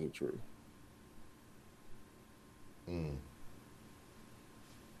it wasn't true. Mm.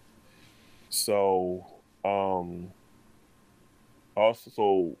 So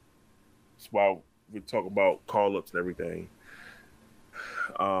also while we talk about call ups and everything,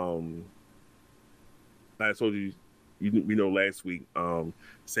 I told you we know last week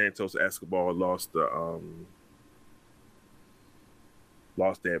Santos Escobar lost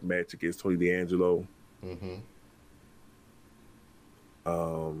that match against Tony D'Angelo. Mm-hmm.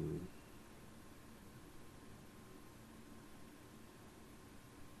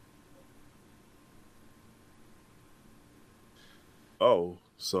 Oh,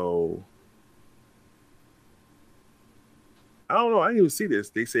 so I don't know. I didn't even see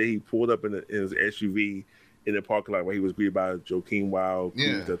this. They said he pulled up in his SUV in the parking lot where he was greeted by Joaquin Wild,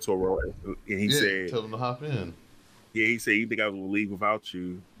 Yeah. the Toro, and he said, "Tell him to hop in." "Yeah," he said, "You think I was gonna leave without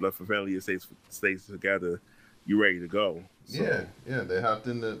you? Blood for family stays together. You ready to go?" So, yeah. They hopped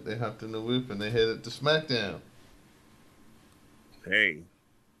in the whip and they headed to SmackDown. hey,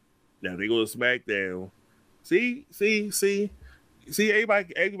 now they go to SmackDown. See.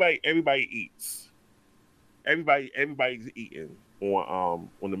 Everybody eats. Everybody's eating on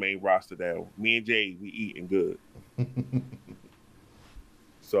the main roster now. Me and Jay, we eating good.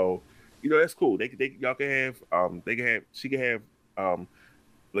 So, that's cool. Y'all can have she can have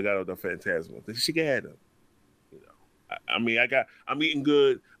Legado del Fantasma. She can have them. I'm eating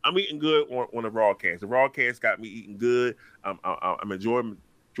good. I'm eating good on the broadcast. The broadcast got me eating good. I'm enjoying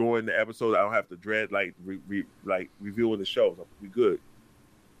the episode. I don't have to dread reviewing the shows. We good.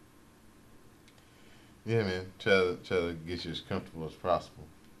 Yeah, man. Try to get you as comfortable as possible.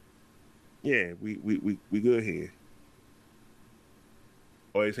 Yeah, we good here.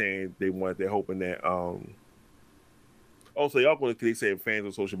 Or they saying they're hoping that also y'all going to, they said fans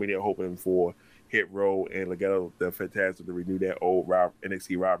on social media are hoping for Hit Row and Legado del Fantasma to renew that old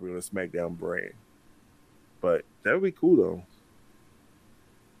NXT rivalry on the SmackDown brand. But that would be cool though.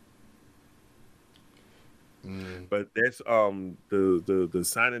 But that's the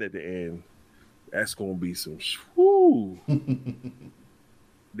signing at the end. That's gonna be some. Whoo.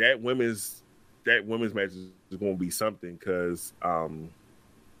 that women's match is gonna be something because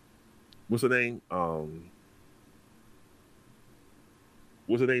what's her name?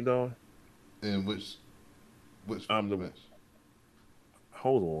 What's her name, Dawn? And which match?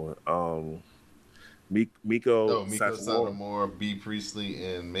 Hold on. Miko Satomura, B. Priestley,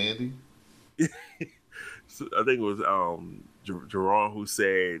 and Mandy. So I think it was Jerron who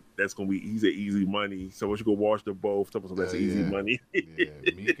said that's gonna be easy money. So once you go watch them both, that's easy money. Yeah,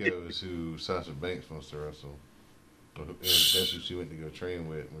 Miko is who Sasha Banks wants to wrestle. And that's who she went to go train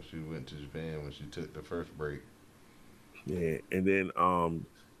with when she went to Japan when she took the first break. Yeah, and then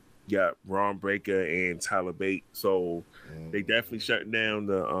got Ron Breaker and Tyler Bate. So they definitely shutting down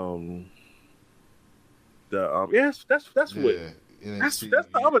the yes, that's what that's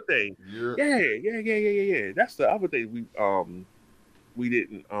the other thing. Yeah. That's the other thing we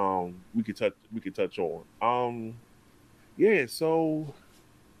didn't we could touch on. Yeah, so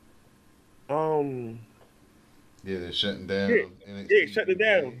they're shutting down. Yeah, shutting it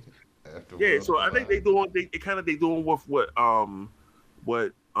down. Yeah, so I think they doing with what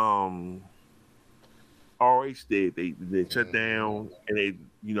RH did. They shut down and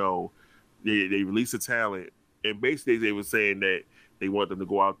they released the talent, and basically they were saying that they want them to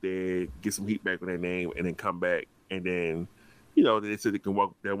go out there, get some heat back on their name, and then come back, and then they said they'll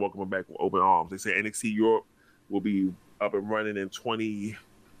welcome them back with open arms. They said NXT Europe will be up and running in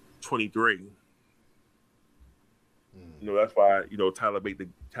 2023. That's why Tyler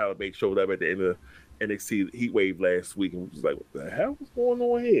Bate showed up at the end of NXT Heatwave last week and was like, "What the hell was going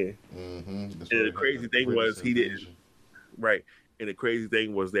on here?" And the crazy thing was he didn't. Right, and the crazy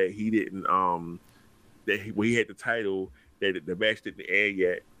thing was that he didn't. When he had the title, that the match didn't air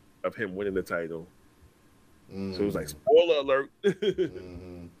yet of him winning the title. So it was like spoiler alert.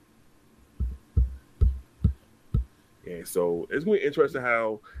 Yeah, so it's going to be interesting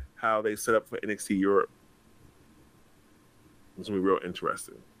how they set up for NXT Europe. It's going to be real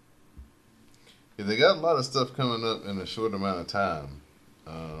interesting. Yeah, they got a lot of stuff coming up in a short amount of time.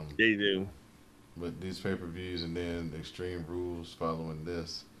 They do. But these pay-per-views and then Extreme Rules following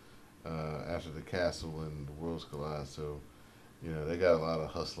this after the Castle and the Worlds Collide. So, they got a lot of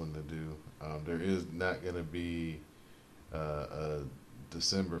hustling to do. There is not going to be a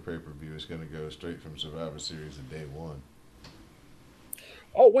December pay-per-view. It's going to go straight from Survivor Series to day one.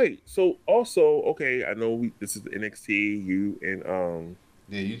 Oh, wait. So, also, okay, I know this is NXT,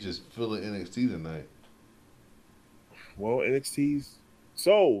 Yeah, you just full of NXT tonight. Well, NXT's...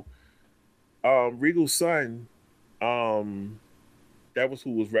 So, Regal's son, that was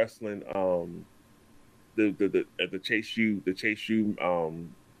who was wrestling the Chase U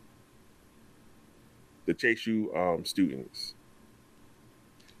students,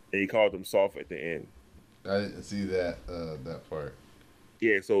 and he called them soft at the end. I didn't see that part.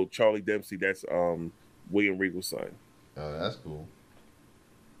 Yeah, so Charlie Dempsey, that's William Regal's son. Oh, that's cool.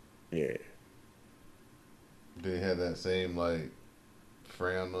 Yeah. Did he have that same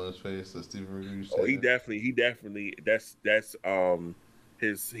frown on his face that Steven Regal used to have? He definitely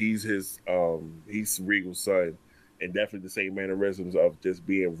he's Regal's son, and definitely the same mannerisms of just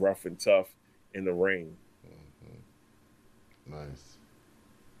being rough and tough in the ring. Nice.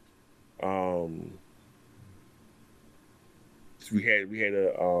 We had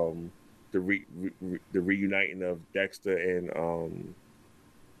the reuniting of Dexter and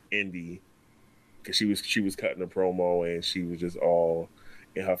Indy, because she was cutting a promo and she was just all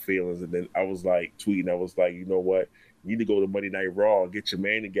in her feelings, and then I was tweeting, I was like, you know what, you need to go to Monday Night Raw and get your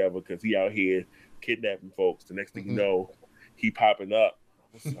man together because he out here kidnapping folks. The next thing you know, he popping up.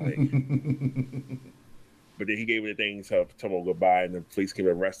 I was like, but then he gave me the thing to tell him goodbye, and the police came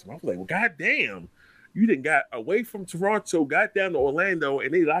and arrested him. I was like, well, goddamn, you done got away from Toronto, got down to Orlando,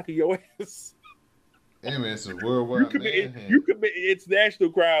 and they locking your ass. Hey man, it's a worldwide manhunt. You commit international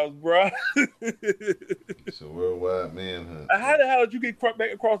crowds, bro. It's a worldwide manhunt. How the hell did you get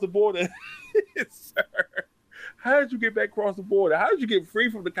back across the border, sir? How did you get back across the border? How did you get free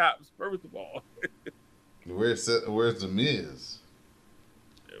from the cops, first of all? Where's the Miz?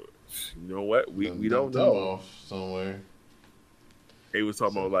 You know what? We don't know. Off somewhere. They was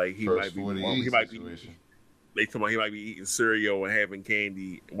talking about he might be they talking about he might be eating cereal and having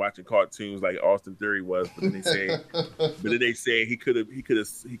candy, watching cartoons like Austin Theory was. But then they say he could have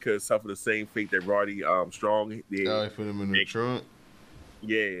suffered the same fate that Roddy Strong did. Oh, he put him in the trunk.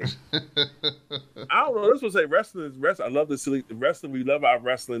 Yeah. I don't know. This was wrestling is wrestling. I love the silly wrestling. We love our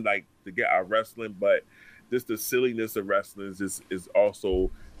wrestling, to get our wrestling, but just the silliness of wrestling is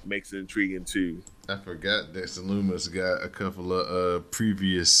also makes it intriguing too. I forgot Dexter Lumis got a couple of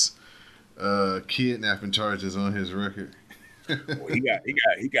previous kidnapping charges on his record. Well,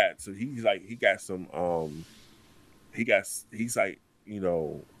 so he's like, you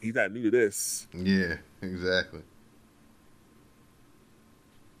know, he's not new to this. Yeah, exactly.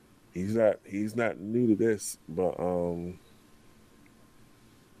 He's not new to this, but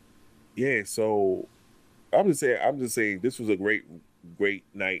yeah, so I'm just saying this was a great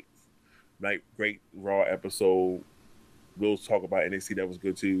night, great Raw episode. We'll talk about NXT, that was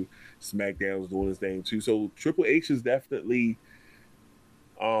good too. SmackDown was doing his thing too. So Triple H is definitely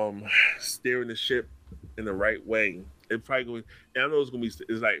steering the ship in the right way. It probably going, and I know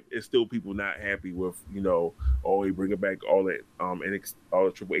it's still people not happy with, you know, oh, he bringing back all that NXT, all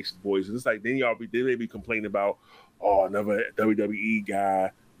the Triple H's boys. And it's like then they be complaining about, oh, another WWE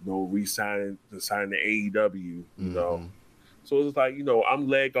guy, you know, signing to AEW, you know. So it's like, you know, I'm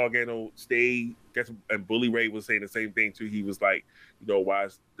glad Gargano stayed. And Bully Ray was saying the same thing too. He was like, you know,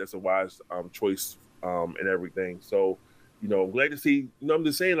 that's a wise choice and everything. So, you know, I'm glad to see. You know, I'm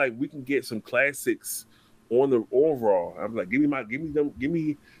just saying, like, we can get some classics on Raw. I'm like, give me,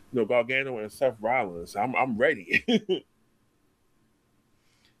 you know, Gargano and Seth Rollins. I'm ready.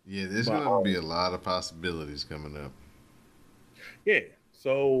 Yeah, there's gonna be a lot of possibilities coming up. Yeah.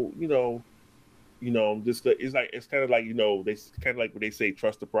 So, you know, just it's kind of like, you know, they kind of like what they say,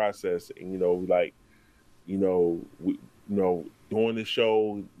 trust the process, and you know, like, you know, doing the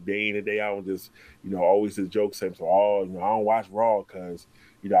show day in and day out, and just, you know, always the jokes saying, so, oh, you know, I don't watch Raw because,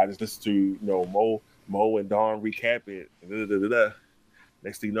 you know, I just listen to, you know, Mo and Don recap it.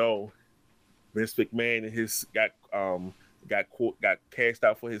 Next thing you know, Vince McMahon and his got cast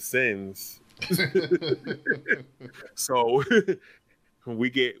out for his sins. So we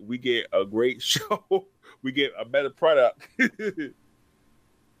get a great show. We get a better product.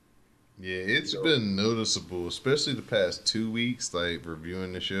 Yeah, it's been noticeable, especially the past 2 weeks, like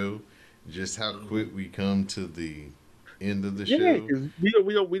reviewing the show, just how quick we come to the end of the show. Yeah, because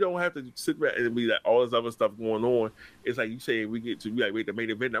we don't have to sit back and be like all this other stuff going on. It's like you say we get to wait the main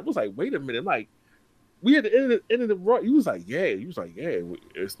event. I was like, wait a minute, like we at the end of the Raw. You was like, yeah,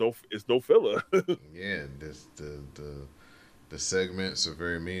 it's no filler. Yeah, the segments are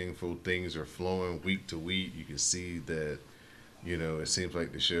very meaningful. Things are flowing week to week. You can see that, you know, it seems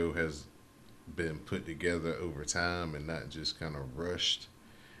like the show has been put together over time and not just kind of rushed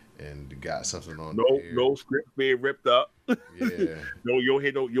and got something on. No script being ripped up. Yeah. No, you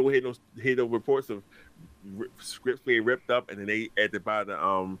don't hear no reports of scripts being ripped up, and then they at the by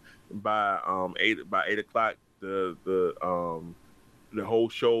 8 o'clock the whole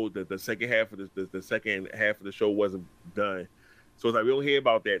show, the second half of the second half of the show wasn't done. So it's like we don't hear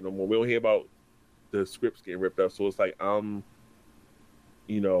about that no more. We don't hear about the scripts getting ripped up. So it's like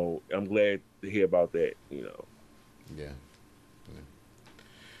you know, I'm glad to hear about that, you know. Yeah.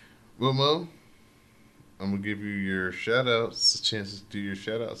 Well, Mo, I'm going to give you your shout-outs, a chance to do your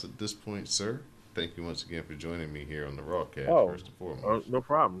shout-outs at this point, sir. Thank you once again for joining me here on the Rawcast, first and foremost. No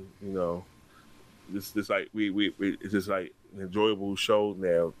problem. You know, this like it's just like an enjoyable show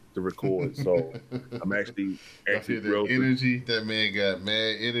now to record. So I'm actually thrilled. Energy, that man got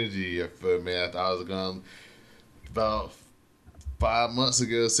mad energy. Man, I thought I was gone about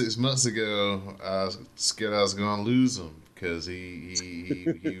 6 months ago. I was scared I was gonna lose him because he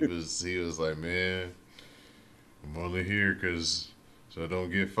was like, man, I'm only here so I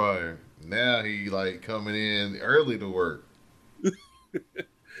don't get fired. Now he like coming in early to work.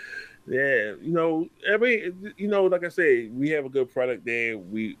 Yeah, you know, I mean, you know, like I said, we have a good product there.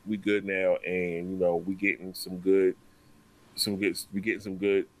 We good now, and you know, we getting some good shows and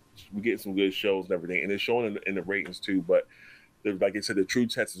everything, and it's showing in the ratings too. But like I said, the true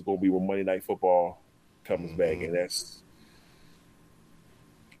test is going to be when Monday Night Football comes back, and that's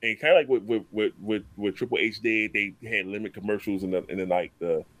kind of like what Triple H did. They had limited commercials in the like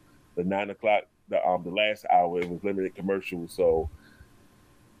the 9 o'clock, the last hour, it was limited commercials. So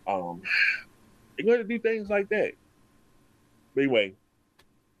they're going to do things like that. But anyway,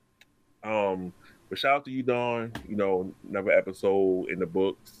 but shout out to you, Don. You know, another episode in the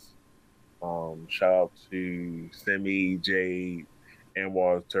books. Shout out to Semi, Jade,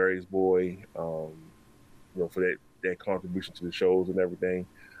 Anwar, Terry's boy. You know, for that contribution to the shows and everything.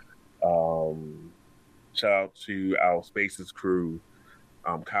 Shout out to our Spaces crew,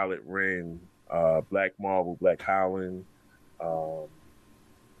 Khaled Wren, Black Marvel, Black Howland.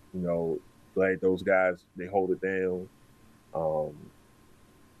 You know, glad those guys, they hold it down.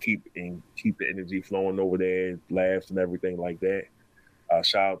 Keep the energy flowing over there, laughs and everything like that.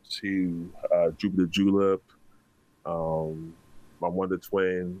 Shout out to Jupiter Julep, my Wonder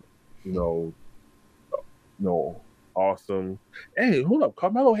Twin, awesome. Hey, hold up,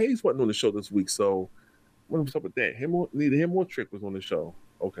 Carmelo Hayes wasn't on the show this week, so what was up with that? Neither him or Trick was on the show.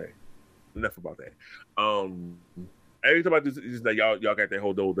 Okay, enough about that. Every time I just like y'all got that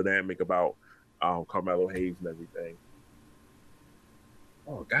whole dynamic about Carmelo Hayes and everything.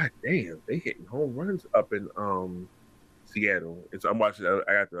 Oh god damn, they hitting home runs up in Seattle. I'm watching.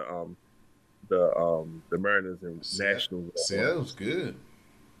 I got the Mariners and Nationals. Seattle's good.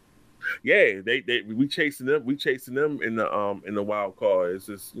 Yeah, we chasing them. We chasing them in the wild card. It's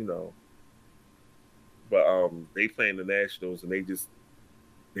just but they playing the Nationals and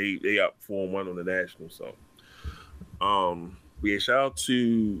they up 4-1 on the Nationals. So yeah, shout out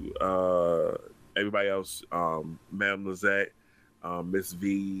to everybody else, Madam Lizette, Miss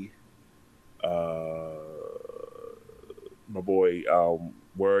V, my boy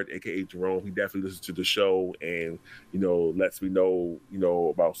Word, aka Jerome. He definitely listens to the show and lets me know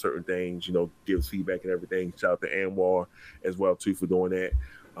about certain things. Gives feedback and everything. Shout out to Anwar as well too for doing that.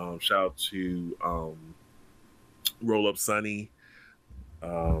 Shout out to Roll Up Sunny.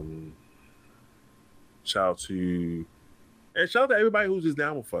 Shout out to everybody who's just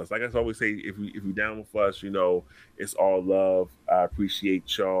down with us. Like I always say, if you down with us, it's all love. I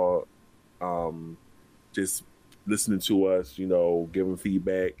appreciate y'all just listening to us, giving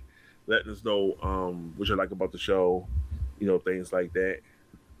feedback, letting us know what you like about the show, things like that.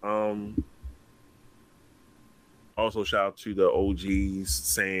 Also shout out to the OGs,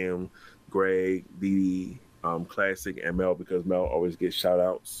 Sam, Greg, Dee, Classic, and Mel, because Mel always gets shout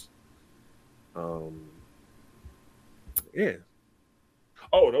outs. Yeah.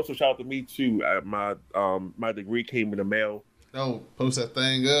 Oh, and also shout out to me too. My degree came in the mail. Oh, post that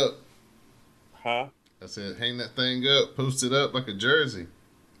thing up. Huh? I said, hang that thing up, post it up like a jersey.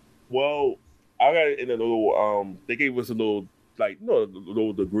 Well, I got it in a little. They gave us a little,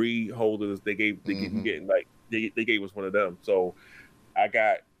 little degree holders. They gave they gave us one of them. So I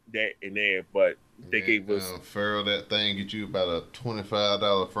got that in there, but they gave us unfurl that thing. Get you about a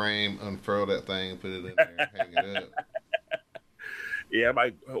 $25 frame. Unfurl that thing, put it in there, hang it up. Yeah, I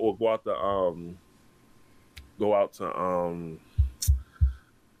might go out to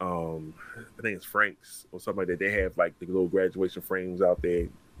I think it's Frank's or something like that. They have like the little graduation frames out there,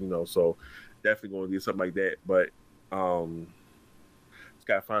 so definitely going to do something like that. But just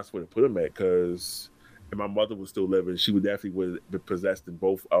gotta find somewhere to put them at, because if my mother was still living, she would definitely be possessed in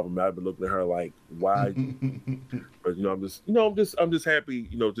both of them. I'd be looking at her like, why? But I'm just happy,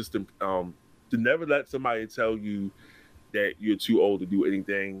 just to never let somebody tell you that you're too old to do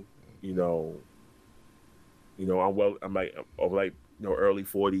anything. I'm like early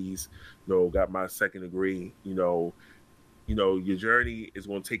 40s, got my second degree. Your journey is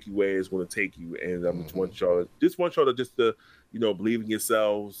going to take you where it's going to take you, and I just want y'all to believe in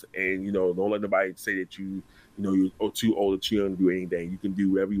yourselves, and don't let nobody say that you're too old or too young to do anything. You can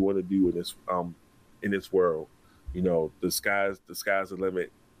do whatever you want to do in this world. The sky's the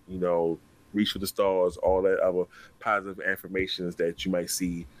limit. Reach for the stars. All that other positive affirmations that you might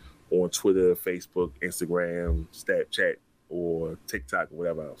see on Twitter, Facebook, Instagram, Snapchat, or TikTok, or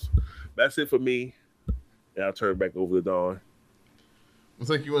whatever else. That's it for me. And I'll turn it back over to Dawn. Well,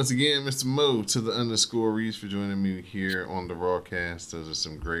 thank you once again, Mr. Mo, to the _Reeds, for joining me here on the Rawcast. Those are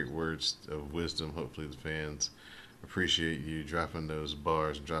some great words of wisdom. Hopefully the fans appreciate you dropping those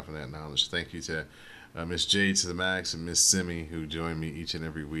bars and dropping that knowledge. Thank you to Miss J to the Max and Miss Simi, who join me each and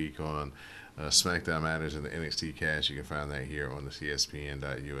every week on SmackDown Matters and the NXT Cast. You can find that here on the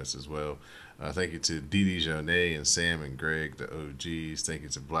CSPN.us as well. Thank you to Didi Jonet and Sam and Greg, the OGs. Thank you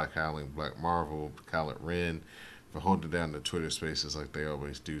to Black Howling, Black Marvel, Khaled Wren, for holding down the Twitter spaces like they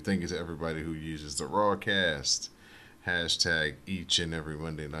always do. Thank you to everybody who uses the Rawcast hashtag each and every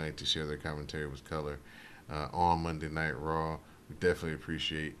Monday night to share their commentary with color on Monday Night Raw. We definitely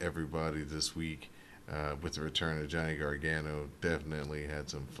appreciate everybody this week. With the return of Johnny Gargano, definitely had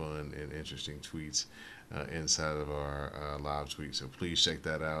some fun and interesting tweets inside of our live tweet. So please check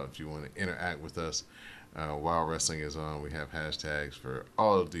that out if you want to interact with us while wrestling is on. We have hashtags for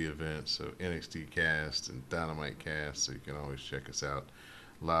all of the events, so NXT Cast and Dynamite Cast, so you can always check us out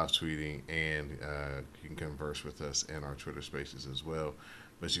live tweeting, and you can converse with us in our Twitter spaces as well.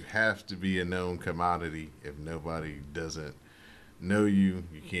 But you have to be a known commodity. If nobody doesn't know you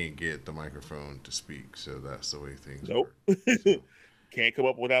can't get the microphone to speak. So that's the way things work. So, can't come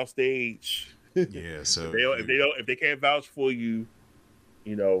up without stage. Yeah, so if they can't vouch for you,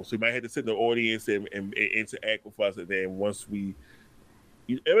 so you might have to sit in the audience and interact with us, and then once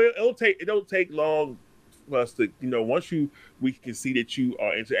it don't take long for us to, once we can see that you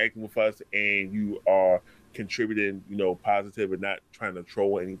are interacting with us and you are contributing, positive and not trying to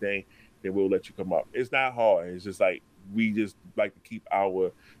troll anything, then we'll let you come up. It's not hard. It's just like we just like to keep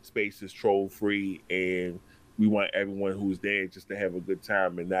our spaces troll free, and we want everyone who's there just to have a good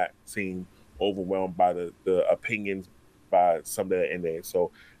time and not seem overwhelmed by the opinions by some that are in there.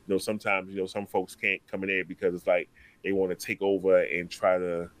 So, sometimes, some folks can't come in there because it's like they want to take over and try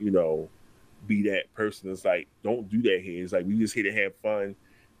to, be that person. It's like, don't do that here. It's like, we just here to have fun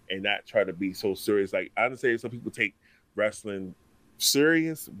and not try to be so serious. Like, I understand some people take wrestling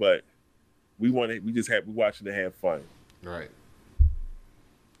serious, but we watching to have fun. Right.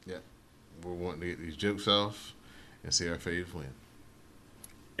 Yeah. We're wanting to get these jokes off and see our faves win.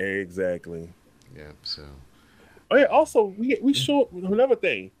 Exactly. Yeah, so. Oh, yeah, also, we show another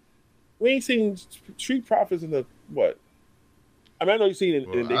thing. We ain't seen Street Profits in the, what? I mean, I know you've seen it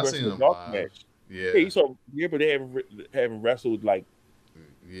in the golf match. Yeah. But they haven't wrestled, like,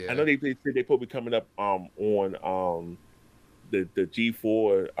 yeah. I know they said they probably coming up on the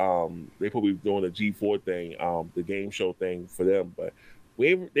G4. They probably doing the G4 thing, the game show thing for them. But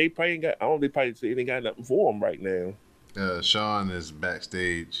they probably ain't got. I don't know. They probably say they ain't got nothing for them right now. Sean is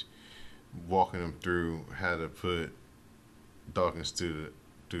backstage, walking them through how to put Dawkins through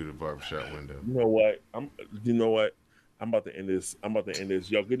the barbershop window. You know what? I'm about to end this.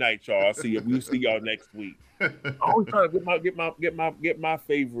 Yo, good night, y'all. I'll see you. We'll see y'all next week. I'm always trying to get my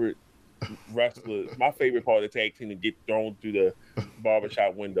favorite wrestler, my favorite part of the tag team, to get thrown through the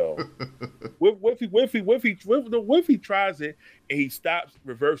barbershop window. What if he tries it and he stops,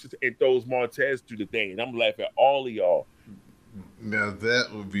 reverses, and throws Montez through the thing? And I'm laughing at all of y'all. Now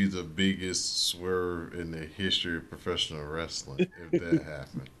that would be the biggest swerve in the history of professional wrestling if that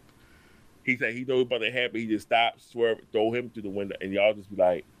happened. He said he knows about to happen. He just stops, swerve, throw him through the window, and y'all just be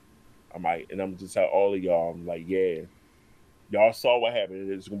like, I'm just tell all of y'all, I'm like, yeah, y'all saw what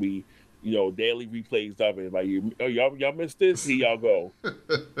happened. It's gonna be, daily replays of it. Like, y'all missed this. Here y'all go.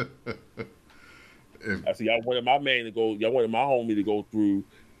 I see y'all wanted my man to go. Y'all wanted my homie to go through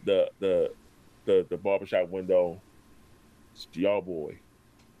the barbershop window. It's y'all boy.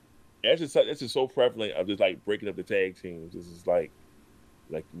 That's just so prevalent of just like breaking up the tag teams. This is like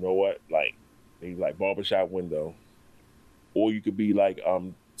you know what? Like, maybe like barbershop window, or you could be like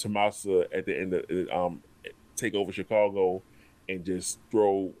Tomasa at the end of take over Chicago and just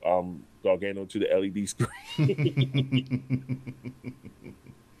throw Gargano to the LED screen.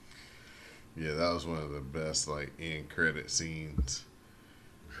 Yeah, that was one of the best like end credit scenes.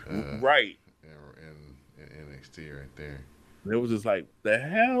 Right. In NXT right there. And it was just like, the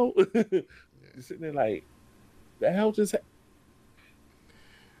hell? Yeah. Just sitting there like, the hell just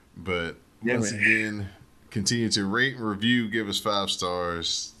But once again, continue to rate and review, give us 5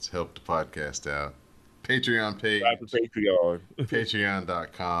 stars to help the podcast out. Patreon page,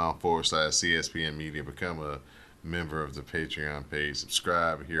 patreon.com/CSPN Media. Become a member of the Patreon page.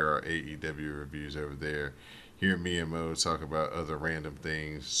 Subscribe. Hear our AEW reviews over there. Hear me and Mo talk about other random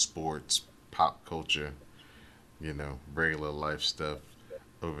things, sports, pop culture, regular life stuff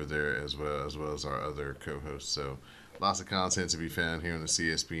over there as well as our other co-hosts. So lots of content to be found here on the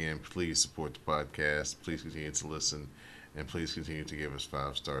CSPN. Please support the podcast. Please continue to listen, and please continue to give us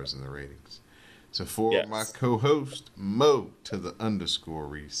 5 stars in the ratings. So for my co-host, Mo to the _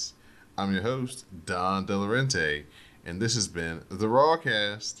 Reese, I'm your host, Don DeLaurenti, and this has been The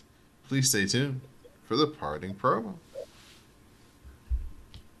Rawcast. Please stay tuned for the parting promo.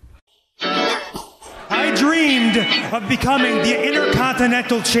 I dreamed of becoming the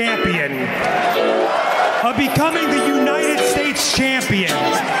Intercontinental Champion, of becoming the United States Champion,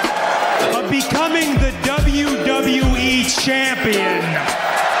 of becoming the WWE Champion,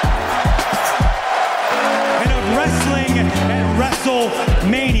 and of wrestling at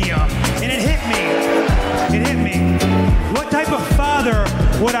WrestleMania. And it hit me. What type of father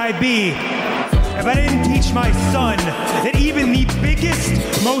would I be if I didn't teach my son that even the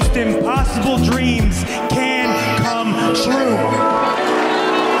biggest, most impossible dreams can come true?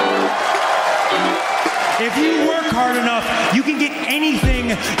 If you work hard enough, you can get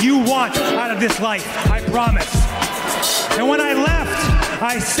anything you want out of this life, I promise. And when I left,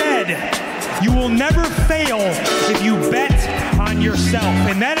 I said, you will never fail if you bet on yourself.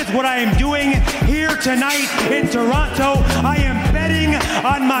 And that is what I am doing here tonight in Toronto. I am betting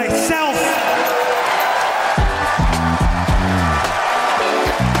on myself.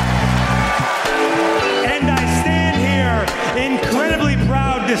 And I stand here incredibly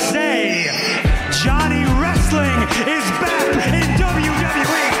proud to say, Johnny Wrestling is back in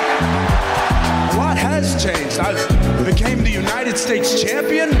WWE. A lot has changed. I became the United States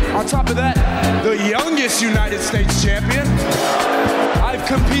champion. On top of that, the youngest United States champion. I've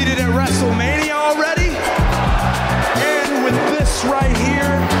competed at WrestleMania already. this right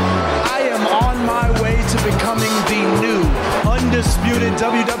here, I am on my way to becoming the new undisputed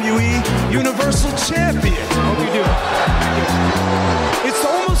WWE Universal Champion. Hope you do. It's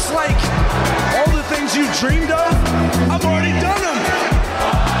almost like all the things you dreamed of, I've already done them.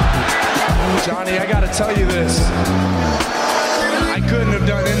 Johnny, I gotta tell you this. I couldn't have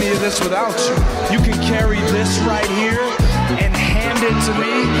done any of this without you. You can carry this right here and hand it to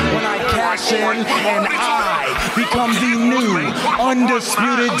me when I cash in and I become the new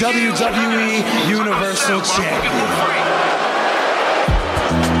undisputed WWE Universal Champion.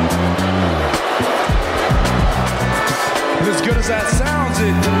 As good as that sounds,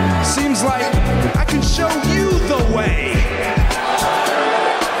 it seems like I can show you the way.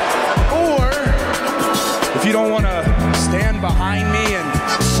 Or, if you don't want to stand behind me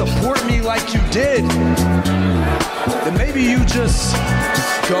and support me like you did, then maybe you just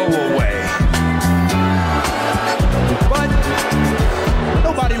go away. But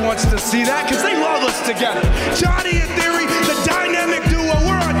nobody wants to see that because they love us together. Johnny and Theory, the